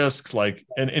trust, the risks,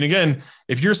 and again,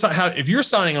 if you're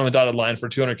signing on the dotted line for a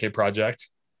 $200K project,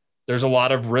 there's a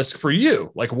lot of risk for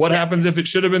you. Like what happens if it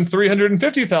should have been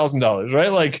 $350,000,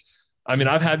 right? Like, I mean,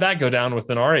 I've had that go down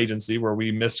within our agency where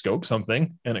we misscope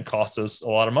something and it costs us a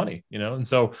lot of money, And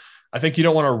so I think you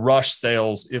don't want to rush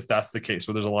sales if that's the case,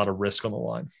 where there's a lot of risk on the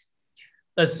line.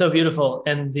 That's so beautiful.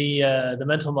 And the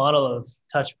mental model of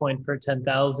touch point per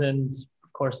 10,000,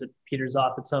 of course, it peters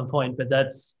off at some point, but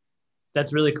that's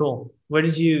really cool. Where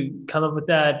did you come up with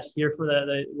that?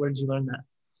 Where did you learn that?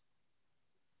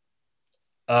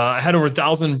 I had over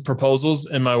 1,000 proposals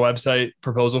in my website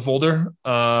proposal folder.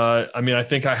 I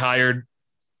think I hired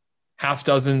half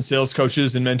dozen sales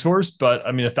coaches and mentors, but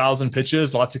 1,000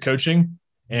 pitches, lots of coaching.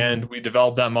 And we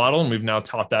developed that model, and we've now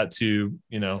taught that to,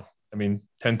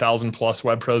 10,000 plus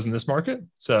web pros in this market.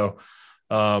 So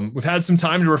we've had some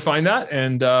time to refine that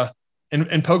and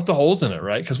poke the holes in it,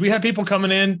 right? Because we had people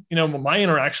coming in, my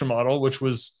interaction model, which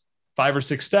was 5 or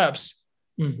 6 steps,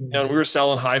 and we were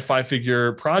selling high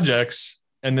 5-figure projects.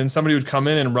 And then somebody would come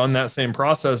in and run that same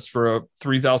process for a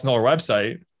 $3,000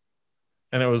 website.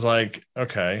 And it was like,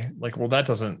 okay, well, that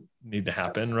doesn't need to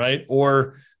happen, right?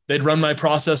 Or they'd run my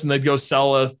process and they'd go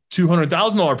sell a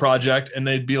 $200,000 project, and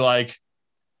they'd be like,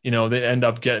 they'd end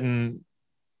up getting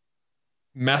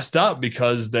messed up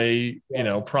because they,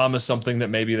 promised something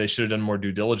that maybe they should have done more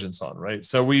due diligence on, right?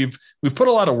 So we've put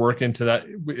a lot of work into that.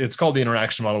 It's called the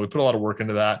interaction model. We put a lot of work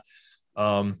into that.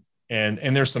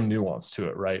 And there's some nuance to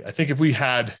it, right? I think if we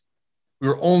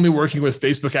were only working with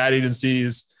Facebook ad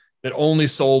agencies that only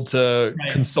sold to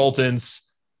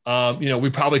consultants, we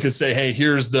probably could say, hey,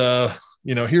 here's the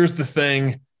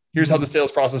thing, here's how the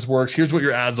sales process works, here's what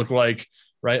your ads look like,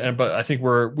 right? But I think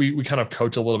we kind of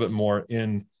coach a little bit more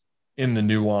in the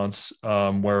nuance,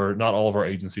 where not all of our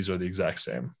agencies are the exact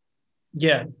same.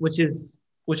 Yeah,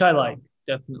 which I like,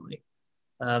 definitely.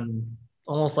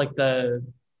 Almost like the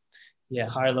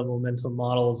higher level mental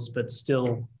models, but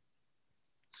still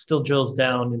drills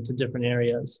down into different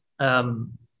areas. I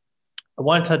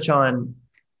want to touch on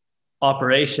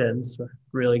operations,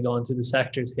 really going through the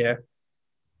sectors here.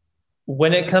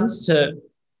 When it comes to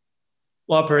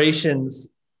operations,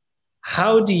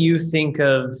 how do you think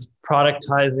of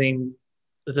productizing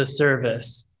the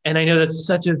service? And I know that's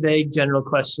such a vague general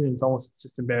question. It's almost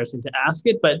just embarrassing to ask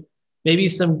it, but maybe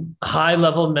some high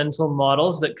level mental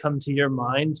models that come to your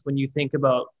mind when you think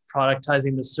about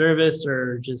productizing the service,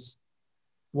 or just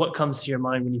what comes to your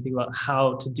mind when you think about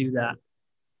how to do that?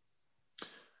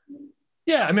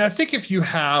 Yeah. I think if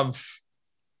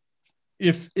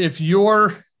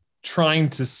you're trying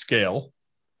to scale,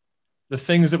 the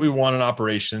things that we want in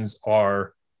operations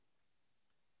are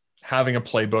having a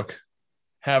playbook,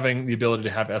 having the ability to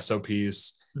have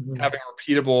SOPs, having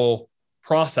repeatable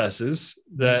processes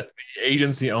that the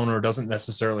agency owner doesn't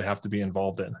necessarily have to be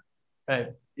involved in.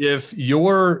 Right. If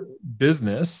your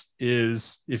business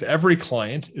if every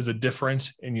client is a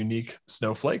different and unique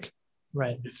snowflake,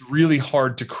 right, it's really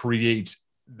hard to create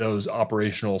those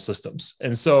operational systems.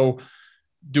 And so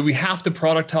do we have to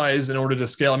productize in order to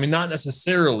scale? Not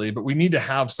necessarily, but we need to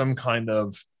have some kind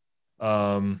of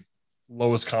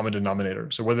lowest common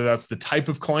denominator. So whether that's the type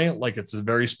of client, like it's a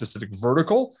very specific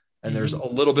vertical, and there's a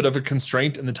little bit of a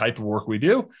constraint in the type of work we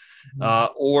do,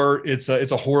 or it's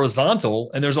a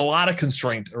horizontal, and there's a lot of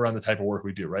constraint around the type of work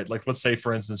we do, right? Like, let's say,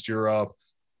 for instance, you're a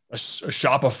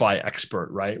Shopify expert,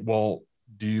 right? Well,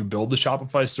 do you build the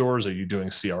Shopify stores? Are you doing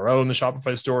CRO in the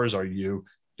Shopify stores? Are you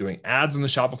doing ads in the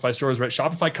Shopify stores, right?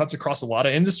 Shopify cuts across a lot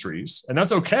of industries, and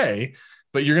that's okay,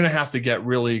 but you're going to have to get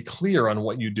really clear on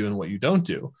what you do and what you don't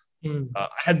do. I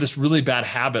had this really bad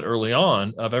habit early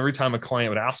on of every time a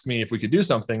client would ask me if we could do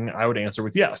something, I would answer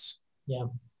with yes. Yeah.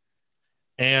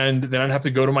 And then I'd have to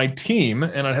go to my team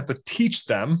and I'd have to teach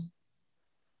them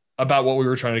about what we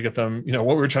were trying to get them, what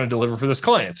we were trying to deliver for this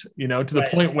client, to the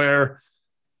point where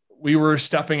we were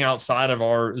stepping outside of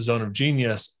our zone of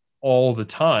genius all the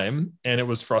time. And it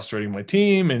was frustrating my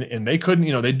team, and they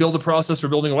couldn't, they'd build a process for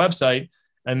building a website.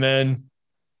 And then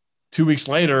 2 weeks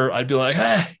later, I'd be like,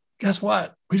 hey, guess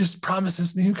what? We just promised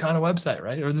this new kind of website,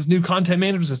 right? Or this new content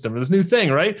management system, or this new thing,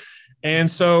 right? And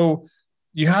so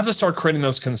you have to start creating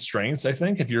those constraints, I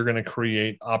think, if you're going to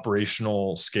create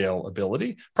operational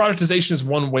scalability. Productization is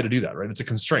one way to do that, right? It's a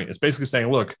constraint. It's basically saying,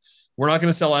 look, we're not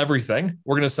going to sell everything.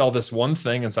 We're going to sell this one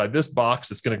thing inside this box.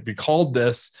 It's going to be called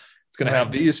this. It's going to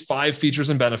have these 5 features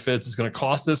and benefits. It's going to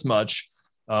cost this much.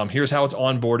 Here's how it's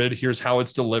onboarded. Here's how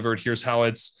it's delivered. Here's how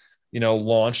it's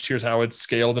launched. Here's how it's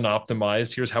scaled and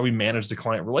optimized. Here's how we manage the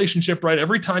client relationship, right?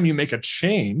 Every time you make a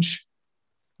change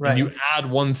and you add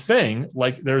one thing,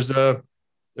 like there's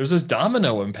this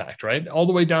domino impact, right? All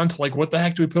the way down to like, what the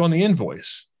heck do we put on the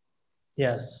invoice?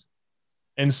 Yes.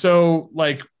 And so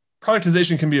like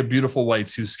productization can be a beautiful way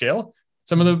to scale.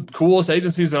 Some of the coolest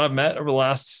agencies that I've met over the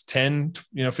last 10,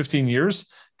 15 years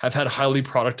have had highly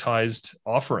productized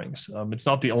offerings. It's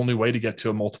not the only way to get to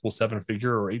a multiple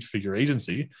 7-figure or 8-figure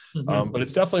agency, but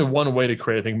it's definitely one way to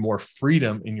create, I think, more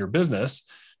freedom in your business,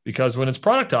 because when it's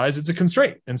productized, it's a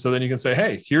constraint. And so then you can say,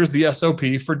 hey, here's the SOP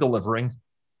for delivering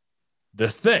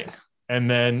this thing. And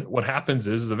then what happens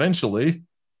is eventually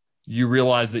you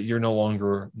realize that you're no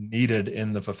longer needed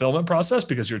in the fulfillment process,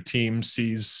 because your team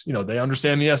sees, they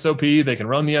understand the SOP, they can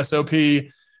run the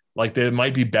SOP, like they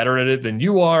might be better at it than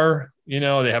you are.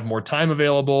 They have more time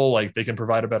available, like they can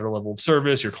provide a better level of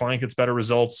service. Your client gets better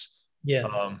results.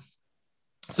 Yeah.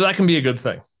 So that can be a good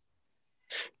thing.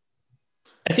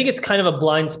 I think it's kind of a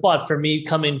blind spot for me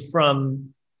coming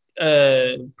from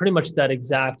pretty much that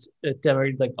exact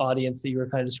like audience that you were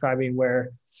kind of describing,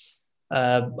 where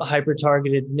a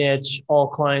hyper-targeted niche, all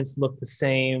clients look the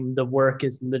same. The work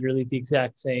is literally the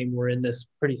exact same. We're in this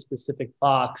pretty specific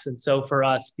box. And so for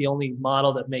us, the only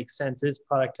model that makes sense is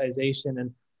productization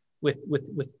and with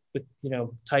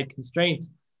tight constraints.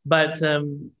 But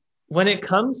when it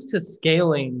comes to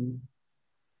scaling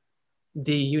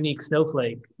the unique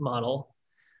snowflake model,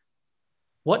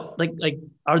 what like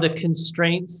are the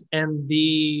constraints and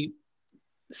the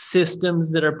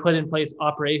systems that are put in place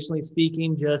operationally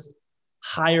speaking just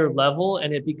higher level,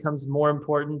 and it becomes more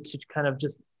important to kind of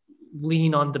just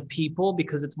lean on the people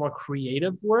because it's more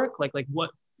creative work? Like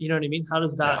what, you know what I mean? How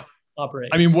does that operate?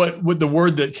 I mean, what the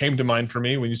word that came to mind for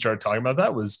me when you started talking about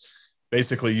that was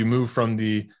basically you move from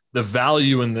the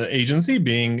value in the agency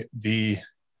being the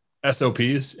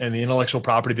SOPs and the intellectual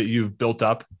property that you've built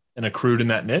up and accrued in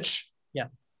that niche,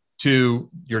 to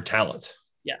your talent.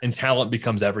 Yes. And talent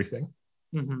becomes everything.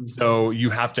 So you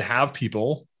have to have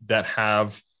people that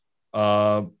have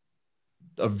a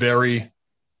very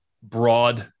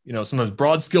broad, sometimes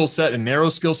broad skill set and narrow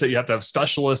skill set. You have to have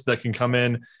specialists that can come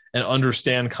in and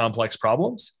understand complex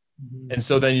problems. And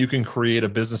so then you can create a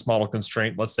business model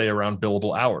constraint, let's say around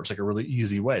billable hours, like a really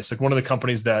easy way. It's like one of the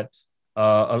companies that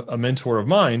a mentor of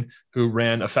mine who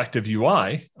ran Effective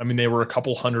UI, I mean, they were a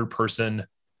couple 100-person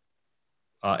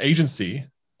agency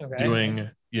doing,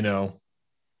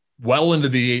 well into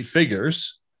the 8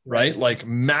 figures, right? Like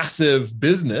massive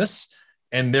business.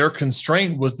 And their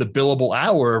constraint was the billable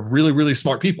hour of really, really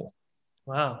smart people.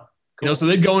 Wow. Cool. So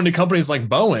they'd go into companies like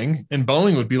Boeing, and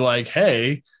Boeing would be like,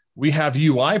 hey, we have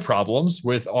UI problems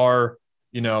with our,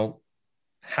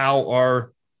 how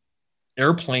our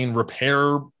airplane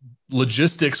repair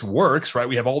logistics works, right?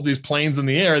 We have all these planes in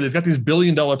the air. They've got these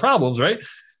billion-dollar problems, right?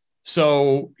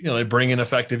 So, they bring in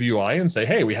Effective UI and say,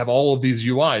 hey, we have all of these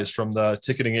UIs from the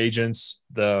ticketing agents,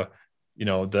 the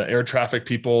air traffic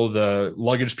people, the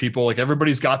luggage people, like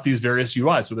everybody's got these various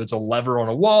UIs, whether it's a lever on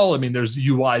a wall. I mean, there's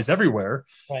UIs everywhere.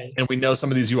 Right. And we know some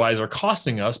of these UIs are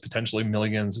costing us potentially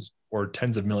millions or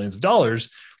tens of millions of dollars.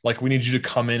 Like, we need you to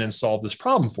come in and solve this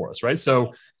problem for us, right?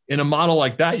 So in a model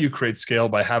like that, you create scale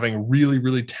by having really,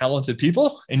 really talented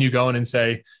people, and you go in and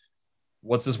say,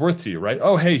 what's this worth to you, right?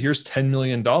 Oh, hey, here's $10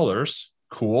 million.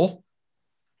 Cool.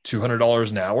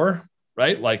 $200 an hour,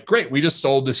 right? Like, great. We just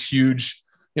sold this huge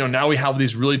now we have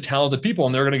these really talented people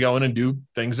and they're going to go in and do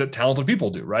things that talented people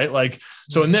do. Right. Like,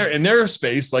 so in their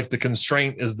space, like the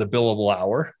constraint is the billable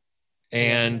hour.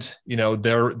 And,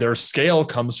 their scale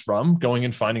comes from going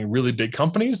and finding really big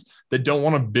companies that don't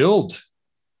want to build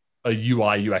a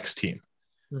UI UX team.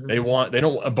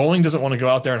 Boeing doesn't want to go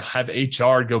out there and have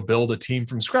HR go build a team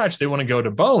from scratch. They want to go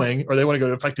to Boeing, or they want to go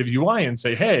to Effective UI and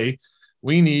say, hey,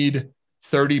 we need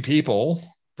 30 people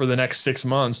for the next 6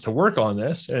 months to work on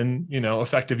this. And,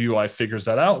 Effective UI figures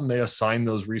that out and they assign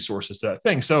those resources to that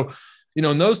thing. So,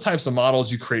 in those types of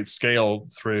models, you create scale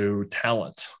through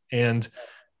talent. And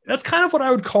that's kind of what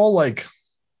I would call, like,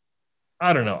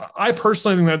 I don't know. I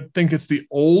personally think it's the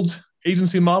old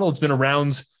agency model. It's been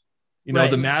around,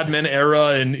 the Mad Men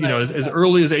era. And, as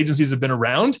early as agencies have been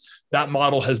around, that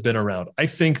model has been around. I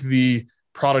think the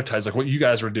productized, like what you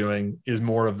guys are doing, is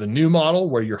more of the new model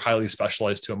where you're highly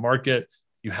specialized to a market.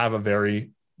 You have a very,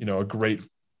 a great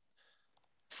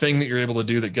thing that you're able to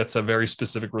do that gets a very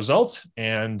specific result.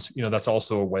 And, that's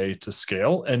also a way to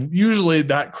scale. And usually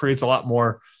that creates a lot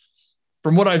more,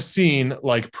 from what I've seen,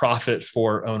 like profit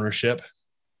for ownership.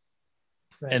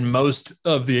 Right. And most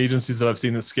of the agencies that I've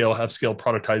seen that have scaled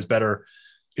productized better,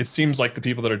 it seems like the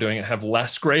people that are doing it have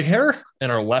less gray hair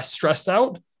and are less stressed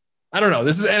out. I don't know.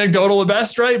 This is anecdotal at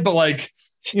best, right? But like,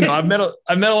 I've met a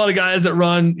lot of guys that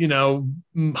run,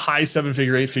 high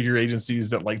 7-figure, 8-figure agencies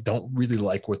that like don't really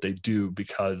like what they do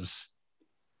because,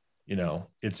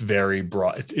 it's very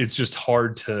broad. It's just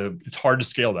hard to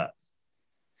scale that.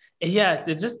 Yeah,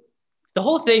 the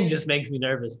whole thing just makes me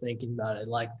nervous thinking about it.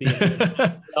 Like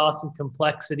the awesome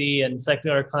complexity and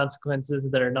secondary consequences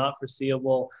that are not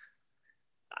foreseeable.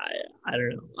 I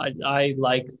don't know. I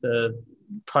like the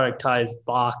productized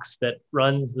box that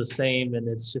runs the same and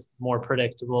it's just more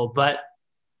predictable. But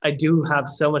I do have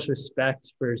so much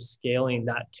respect for scaling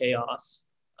that chaos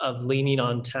of leaning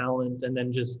on talent and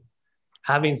then just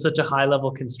having such a high level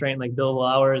constraint like billable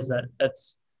hours.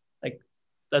 That's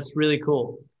really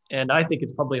cool. And I think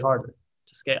it's probably harder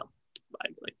to scale.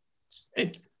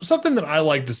 Something that I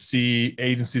like to see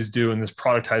agencies do in this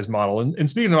productized model, and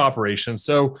speaking of operations,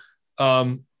 so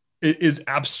it is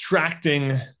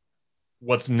abstracting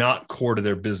what's not core to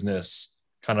their business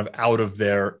kind of out of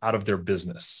their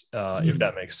business, if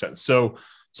that makes sense. So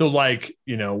like,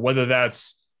 whether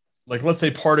that's like, let's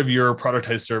say part of your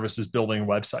productized service is building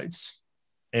websites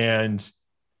and,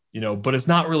 but it's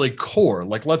not really core.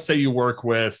 Like, let's say you work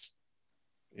with,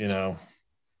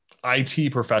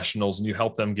 IT professionals and you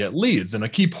help them get leads. And a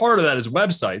key part of that is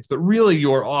websites, but really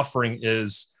your offering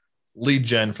is lead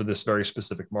gen for this very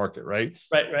specific market, right?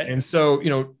 Right. And so,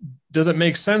 does it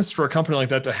make sense for a company like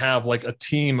that to have like a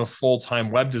team of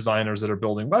full-time web designers that are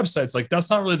building websites? Like,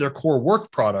 that's not really their core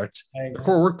work product. Their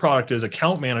core work product is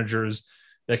account managers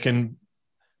that can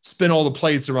spin all the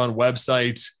plates around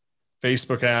website,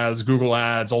 Facebook ads, Google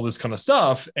ads, all this kind of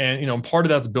stuff. And, part of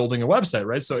that's building a website,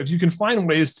 right? So if you can find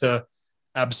ways to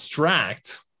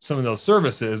abstract some of those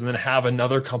services and then have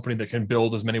another company that can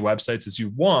build as many websites as you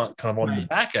want kind of on the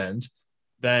back end,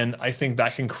 then I think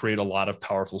that can create a lot of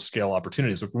powerful scale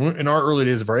opportunities. So in our early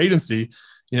days of our agency,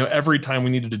 every time we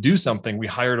needed to do something, we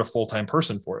hired a full-time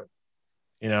person for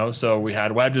it. So we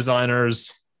had web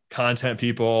designers, content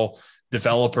people,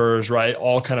 developers, right?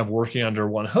 All kind of working under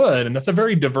one hood. And that's a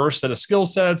very diverse set of skill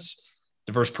sets,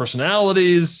 diverse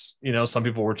personalities. Some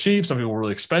people were cheap, some people were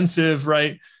really expensive,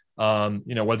 right?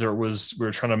 Whether it was, we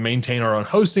were trying to maintain our own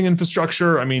hosting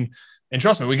infrastructure. And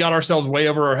trust me, we got ourselves way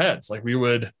over our heads. Like, we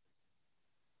would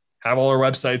have all our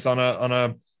websites on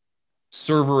a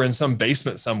server in some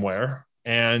basement somewhere,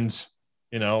 and,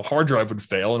 hard drive would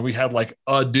fail. And we had like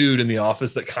a dude in the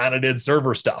office that kind of did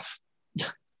server stuff.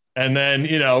 And then,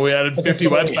 we had 50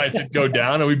 websites that go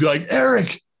down and we'd be like,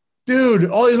 Eric,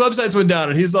 dude, all these websites went down.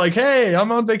 And he's like, hey,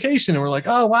 I'm on vacation. And we're like,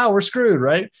 oh, wow, we're screwed.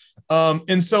 Right.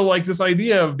 And so like this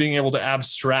idea of being able to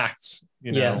abstract,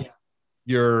 some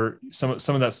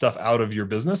of that stuff out of your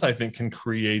business, I think can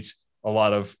create a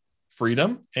lot of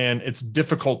freedom. And it's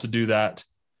difficult to do that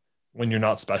when you're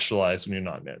not specialized, when you're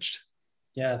not niched.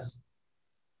 Yes.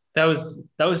 That was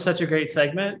such a great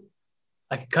segment.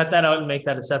 I could cut that out and make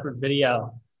that a separate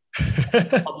video.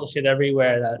 Publish it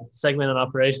everywhere. That segment on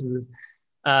operations.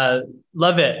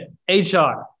 Love it.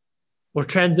 HR. We're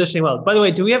transitioning well. By the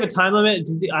way, do we have a time limit?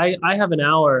 I have an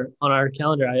hour on our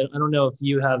calendar. I don't know if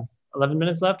you have 11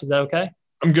 minutes left. Is that okay?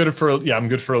 I'm good for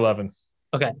 11.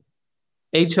 Okay.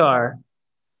 HR.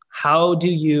 How do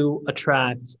you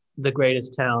attract the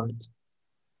greatest talent?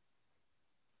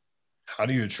 How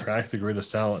do you attract the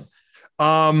greatest talent?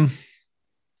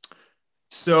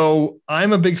 So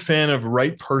I'm a big fan of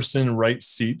right person, right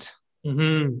seat.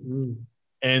 Mm-hmm.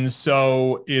 And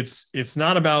so it's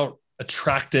not about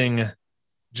attracting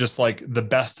just like the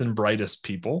best and brightest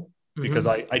people, because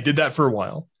I did that for a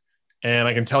while. And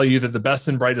I can tell you that the best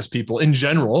and brightest people in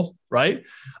general, right,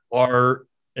 are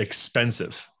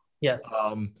expensive. Yes.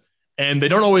 And they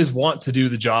don't always want to do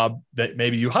the job that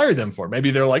maybe you hired them for. Maybe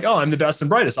they're like, oh, I'm the best and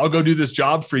brightest. I'll go do this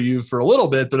job for you for a little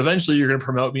bit, but eventually you're going to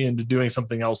promote me into doing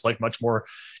something else, like much more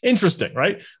interesting,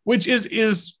 right? Which is,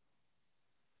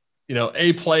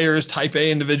 A players, type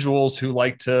A individuals who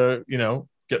like to,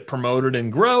 get promoted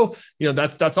and grow,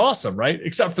 that's awesome, right?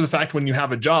 Except for the fact when you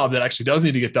have a job that actually does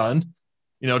need to get done,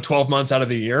 12 months out of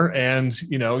the year, and,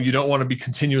 you don't want to be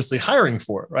continuously hiring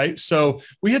for it, right? So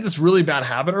we had this really bad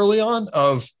habit early on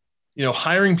of,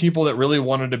 hiring people that really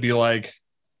wanted to be like,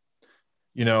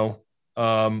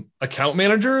 account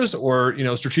managers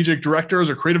or, strategic directors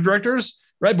or creative directors,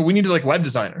 right? But we needed like a web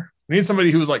designer. We need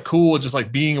somebody who was like cool, just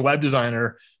like being a web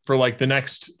designer for like the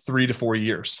next 3 to 4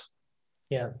 years.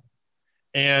 Yeah.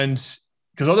 And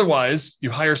because otherwise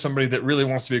you hire somebody that really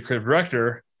wants to be a creative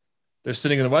director, they're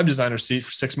sitting in the web designer seat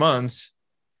for 6 months,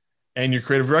 and your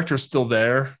creative director is still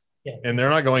there, and they're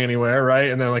not going anywhere.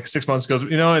 Right. And then like 6 months goes,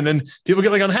 and then people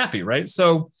get like unhappy. Right.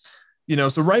 So,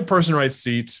 so right person, right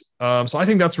seat. So I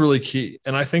think that's really key.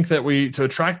 And I think that to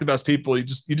attract the best people, you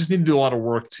just need to do a lot of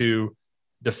work to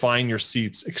define your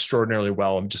seats extraordinarily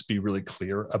well and just be really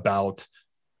clear about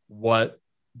what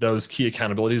those key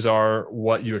accountabilities are,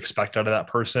 what you expect out of that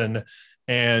person,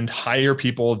 and hire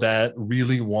people that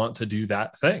really want to do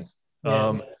that thing.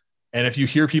 Yeah. And if you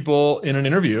hear people in an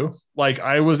interview, like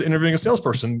I was interviewing a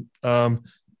salesperson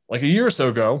like a year or so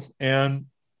ago, and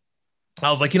I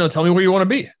was like, tell me where you want to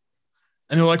be.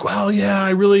 And they're like, well, yeah, I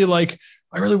really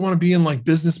want to be in like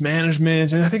business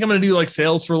management. And I think I'm going to do like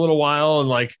sales for a little while. And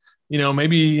like,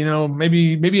 maybe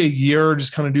a year,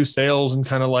 just kind of do sales and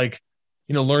kind of like,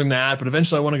 learn that. But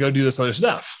eventually I want to go do this other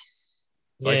stuff.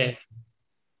 It's like,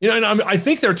 and I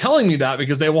think they're telling me that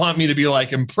because they want me to be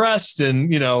like impressed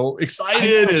and,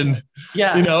 excited and,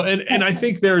 and I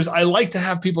think I like to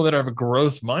have people that have a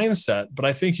growth mindset, but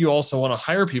I think you also want to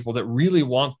hire people that really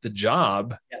want the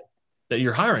job that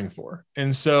you're hiring for.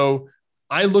 And so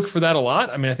I look for that a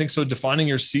lot. I mean, I think so defining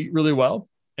your seat really well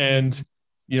and,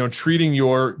 treating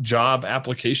your job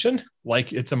application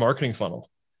like it's a marketing funnel.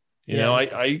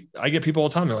 I get people all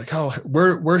the time. They're like, oh,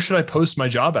 where should I post my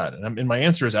job at? And my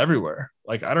answer is everywhere.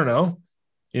 Like, I don't know,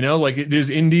 like is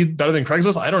Indeed better than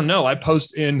Craigslist? I don't know. I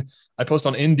post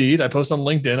on Indeed. I post on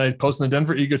LinkedIn. I post on the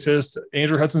Denver Egotist,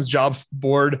 Andrew Hudson's job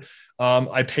board.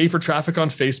 I pay for traffic on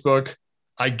Facebook.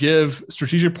 I give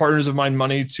strategic partners of mine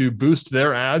money to boost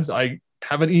their ads. I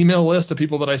have an email list of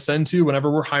people that I send to whenever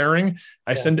we're hiring.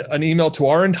 I send an email to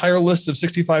our entire list of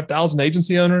 65,000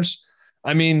 agency owners.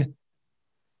 I mean,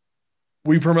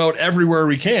 we promote everywhere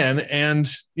we can. And,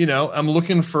 I'm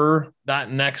looking for that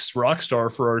next rock star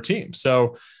for our team.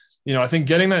 So, I think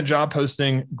getting that job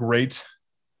posting, great.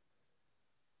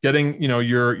 Getting,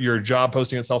 your job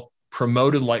posting itself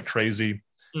promoted like crazy.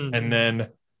 Mm-hmm. And then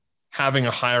having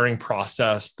a hiring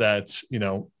process that,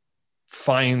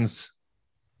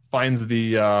 finds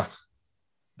the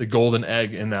golden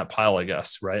egg in that pile, I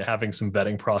guess, right? Having some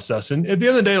vetting process. And at the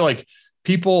end of the day, like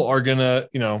people are gonna,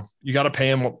 you got to pay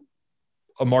them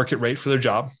a market rate for their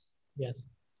job. Yes.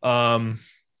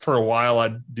 For a while,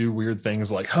 I'd do weird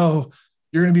things like, oh,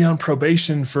 you're going to be on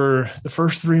probation for the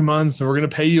first 3 months and we're going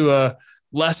to pay you a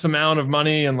less amount of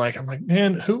money. And like, I'm like,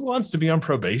 man, who wants to be on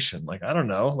probation? Like, I don't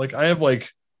know. Like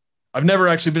I've never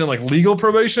actually been in like legal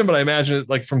probation, but I imagine it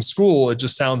like from school, it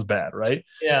just sounds bad. Right.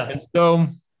 Yeah. And so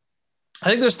I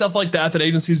think there's stuff like that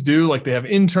agencies do. Like they have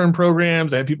intern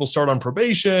programs. They have people start on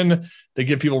probation. They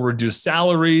give people reduced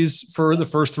salaries for the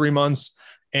first 3 months.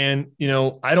 And,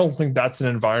 I don't think that's an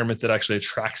environment that actually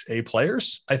attracts A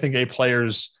players. I think A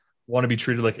players want to be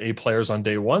treated like A players on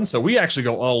day one. So we actually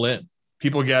go all in.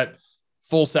 People get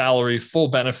full salary, full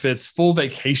benefits, full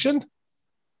vacation.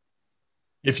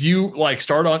 If you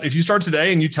start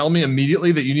today and you tell me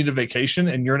immediately that you need a vacation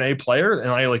and you're an A player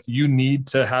and you need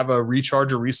to have a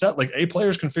recharge or reset, like A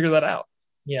players can figure that out.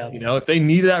 Yeah. If they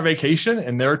need that vacation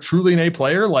and they're truly an A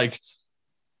player, like,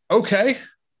 okay,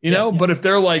 but if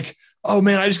they're like, oh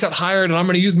man, I just got hired and I'm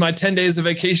going to use my 10 days of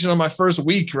vacation on my first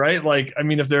week. Right. Like, I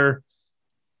mean, if they're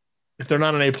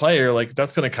not an A player, like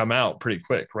that's going to come out pretty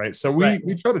quick. Right. So we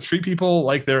try to treat people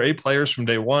like they're A players from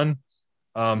day one,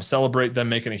 celebrate them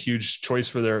making a huge choice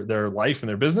for their life and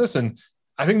their business. And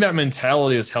I think that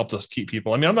mentality has helped us keep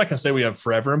people. I mean, I'm not going to say we have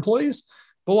forever employees,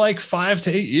 but like 5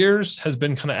 to 8 years has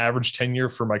been kind of average tenure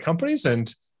for my companies.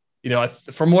 And,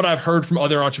 from what I've heard from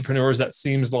other entrepreneurs, that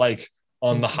seems like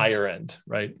on the higher end.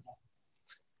 Right.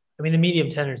 I mean, the medium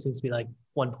tenure seems to be like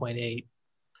 1.8.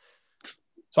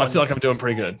 So I feel like I'm doing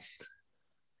pretty good.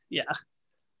 Yeah,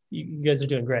 you guys are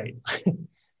doing great.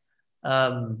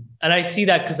 And I see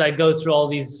that because I go through all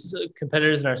these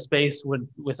competitors in our space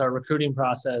with our recruiting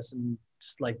process, and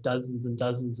just like dozens and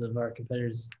dozens of our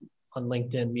competitors on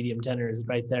LinkedIn, medium tenors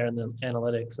right there in the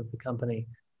analytics of the company.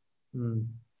 So.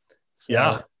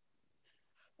 Yeah.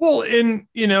 Well,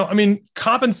 I mean,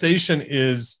 compensation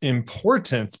is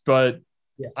important, but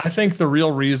yeah. I think the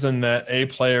real reason that A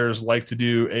players like to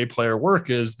do A player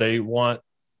work is they want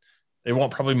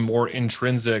probably more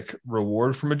intrinsic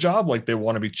reward from a job. Like they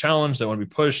want to be challenged. They want to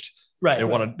be pushed. Right. They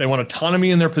want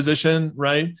autonomy in their position.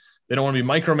 Right. They don't want to be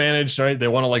micromanaged. Right. They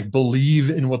want to like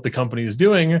believe in what the company is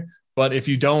doing. But if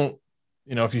you don't,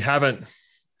 if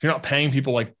you're not paying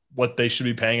people like what they should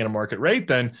be paying at a market rate,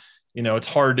 then, it's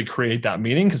hard to create that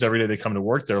meaning, because every day they come to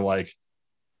work, they're like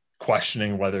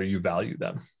questioning whether you value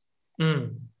them.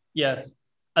 Yes.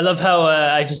 I love how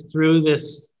I just threw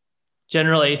this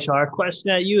general HR question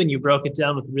at you and you broke it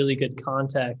down with really good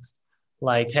context.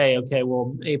 Like, hey, okay,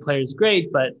 well, A player is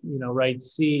great, but right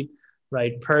seat,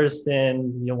 right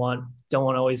person. Don't want to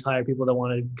always hire people that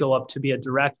want to go up to be a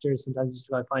director. Sometimes you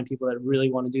try to find people that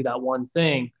really want to do that one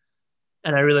thing.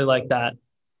 And I really like that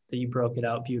you broke it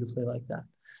out beautifully like that.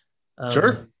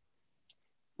 Sure.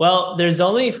 Well, there's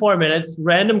only 4 minutes.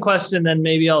 Random question, then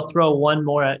maybe I'll throw one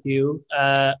more at you.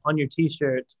 On your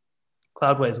T-shirt,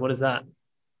 Cloudways, what is that?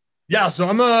 Yeah, so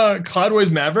I'm a Cloudways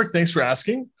Maverick. Thanks for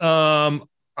asking.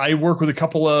 I work with a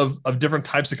couple of different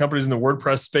types of companies in the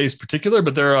WordPress space, particular,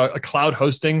 but they're a cloud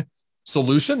hosting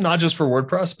solution, not just for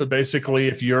WordPress, but basically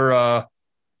if you're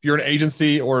an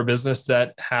agency or a business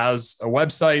that has a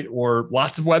website or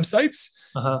lots of websites,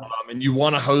 and you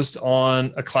want to host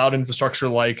on a cloud infrastructure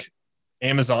like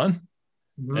Amazon.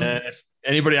 And if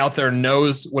anybody out there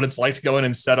knows what it's like to go in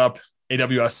and set up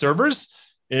AWS servers,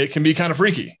 it can be kind of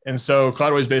freaky. And so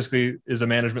Cloudways basically is a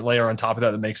management layer on top of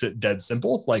that makes it dead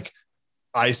simple. Like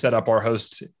I set up our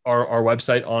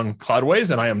website on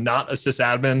Cloudways, and I am not a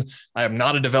sysadmin. I am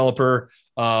not a developer.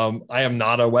 I am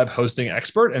not a web hosting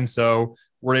expert. And so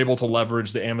we're able to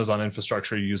leverage the Amazon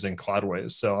infrastructure using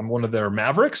Cloudways. So I'm one of their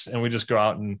Mavericks, and we just go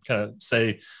out and kind of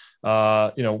say,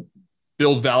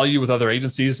 build value with other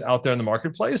agencies out there in the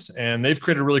marketplace. And they've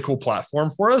created a really cool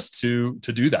platform for us to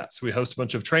do that. So we host a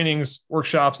bunch of trainings,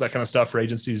 workshops, that kind of stuff for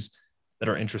agencies that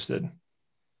are interested.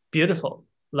 Beautiful.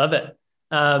 Love it.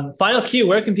 Final cue,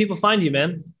 where can people find you,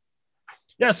 man?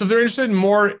 Yeah, so if they're interested in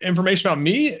more information about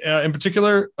me, in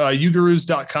particular,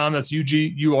 UGURUS.com, that's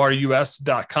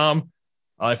UGURUS.com.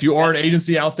 If you are an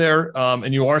agency out there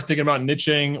and you are thinking about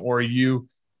niching, or you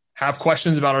have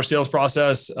questions about our sales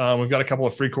process, we've got a couple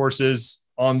of free courses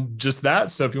on just that.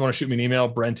 So if you want to shoot me an email,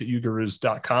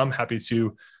 Brent@UGURUS.com, happy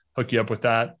to hook you up with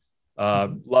that.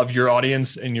 Love your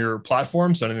audience and your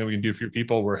platform. So anything we can do for your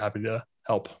people, we're happy to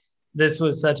help. This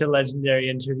was such a legendary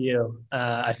interview.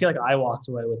 I feel like I walked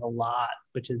away with a lot,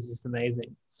 which is just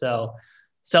amazing. So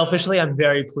selfishly, I'm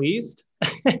very pleased.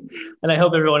 And I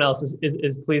hope everyone else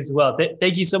is pleased as well.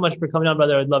 Thank you so much for coming on,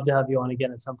 brother. I'd love to have you on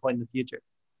again at some point in the future.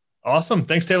 Awesome.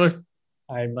 Thanks, Taylor.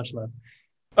 All right. Much love.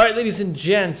 All right, ladies and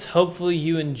gents, hopefully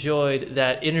you enjoyed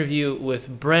that interview with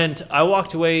Brent. I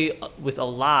walked away with a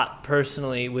lot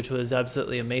personally, which was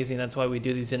absolutely amazing. That's why we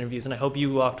do these interviews, and I hope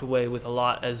you walked away with a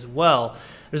lot as well.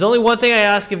 There's only one thing I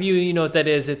ask of you, you know what that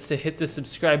is. It's to hit the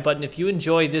subscribe button. If you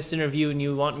enjoyed this interview and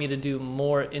you want me to do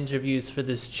more interviews for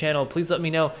this channel, please let me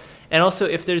know. And also,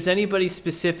 if there's anybody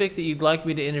specific that you'd like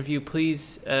me to interview,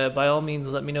 please, by all means,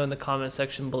 let me know in the comment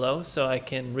section below so I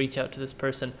can reach out to this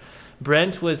person.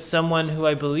 Brent was someone who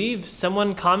I believe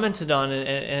someone commented on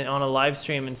on a live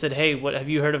stream and said, "Hey, what have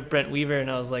you heard of Brent Weaver?"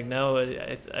 And I was like, "No,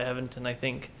 I haven't." And I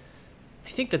think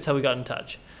that's how we got in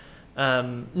touch.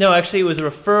 No, actually, it was a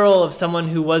referral of someone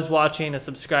who was watching, a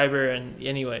subscriber. And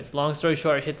anyways, long story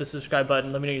short, hit the subscribe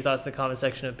button. Let me know your thoughts in the comment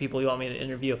section of people you want me to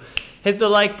interview. Hit the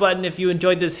like button if you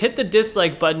enjoyed this. Hit the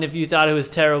dislike button if you thought it was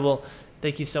terrible.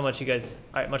 Thank you so much, you guys.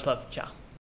 All right, much love. Ciao.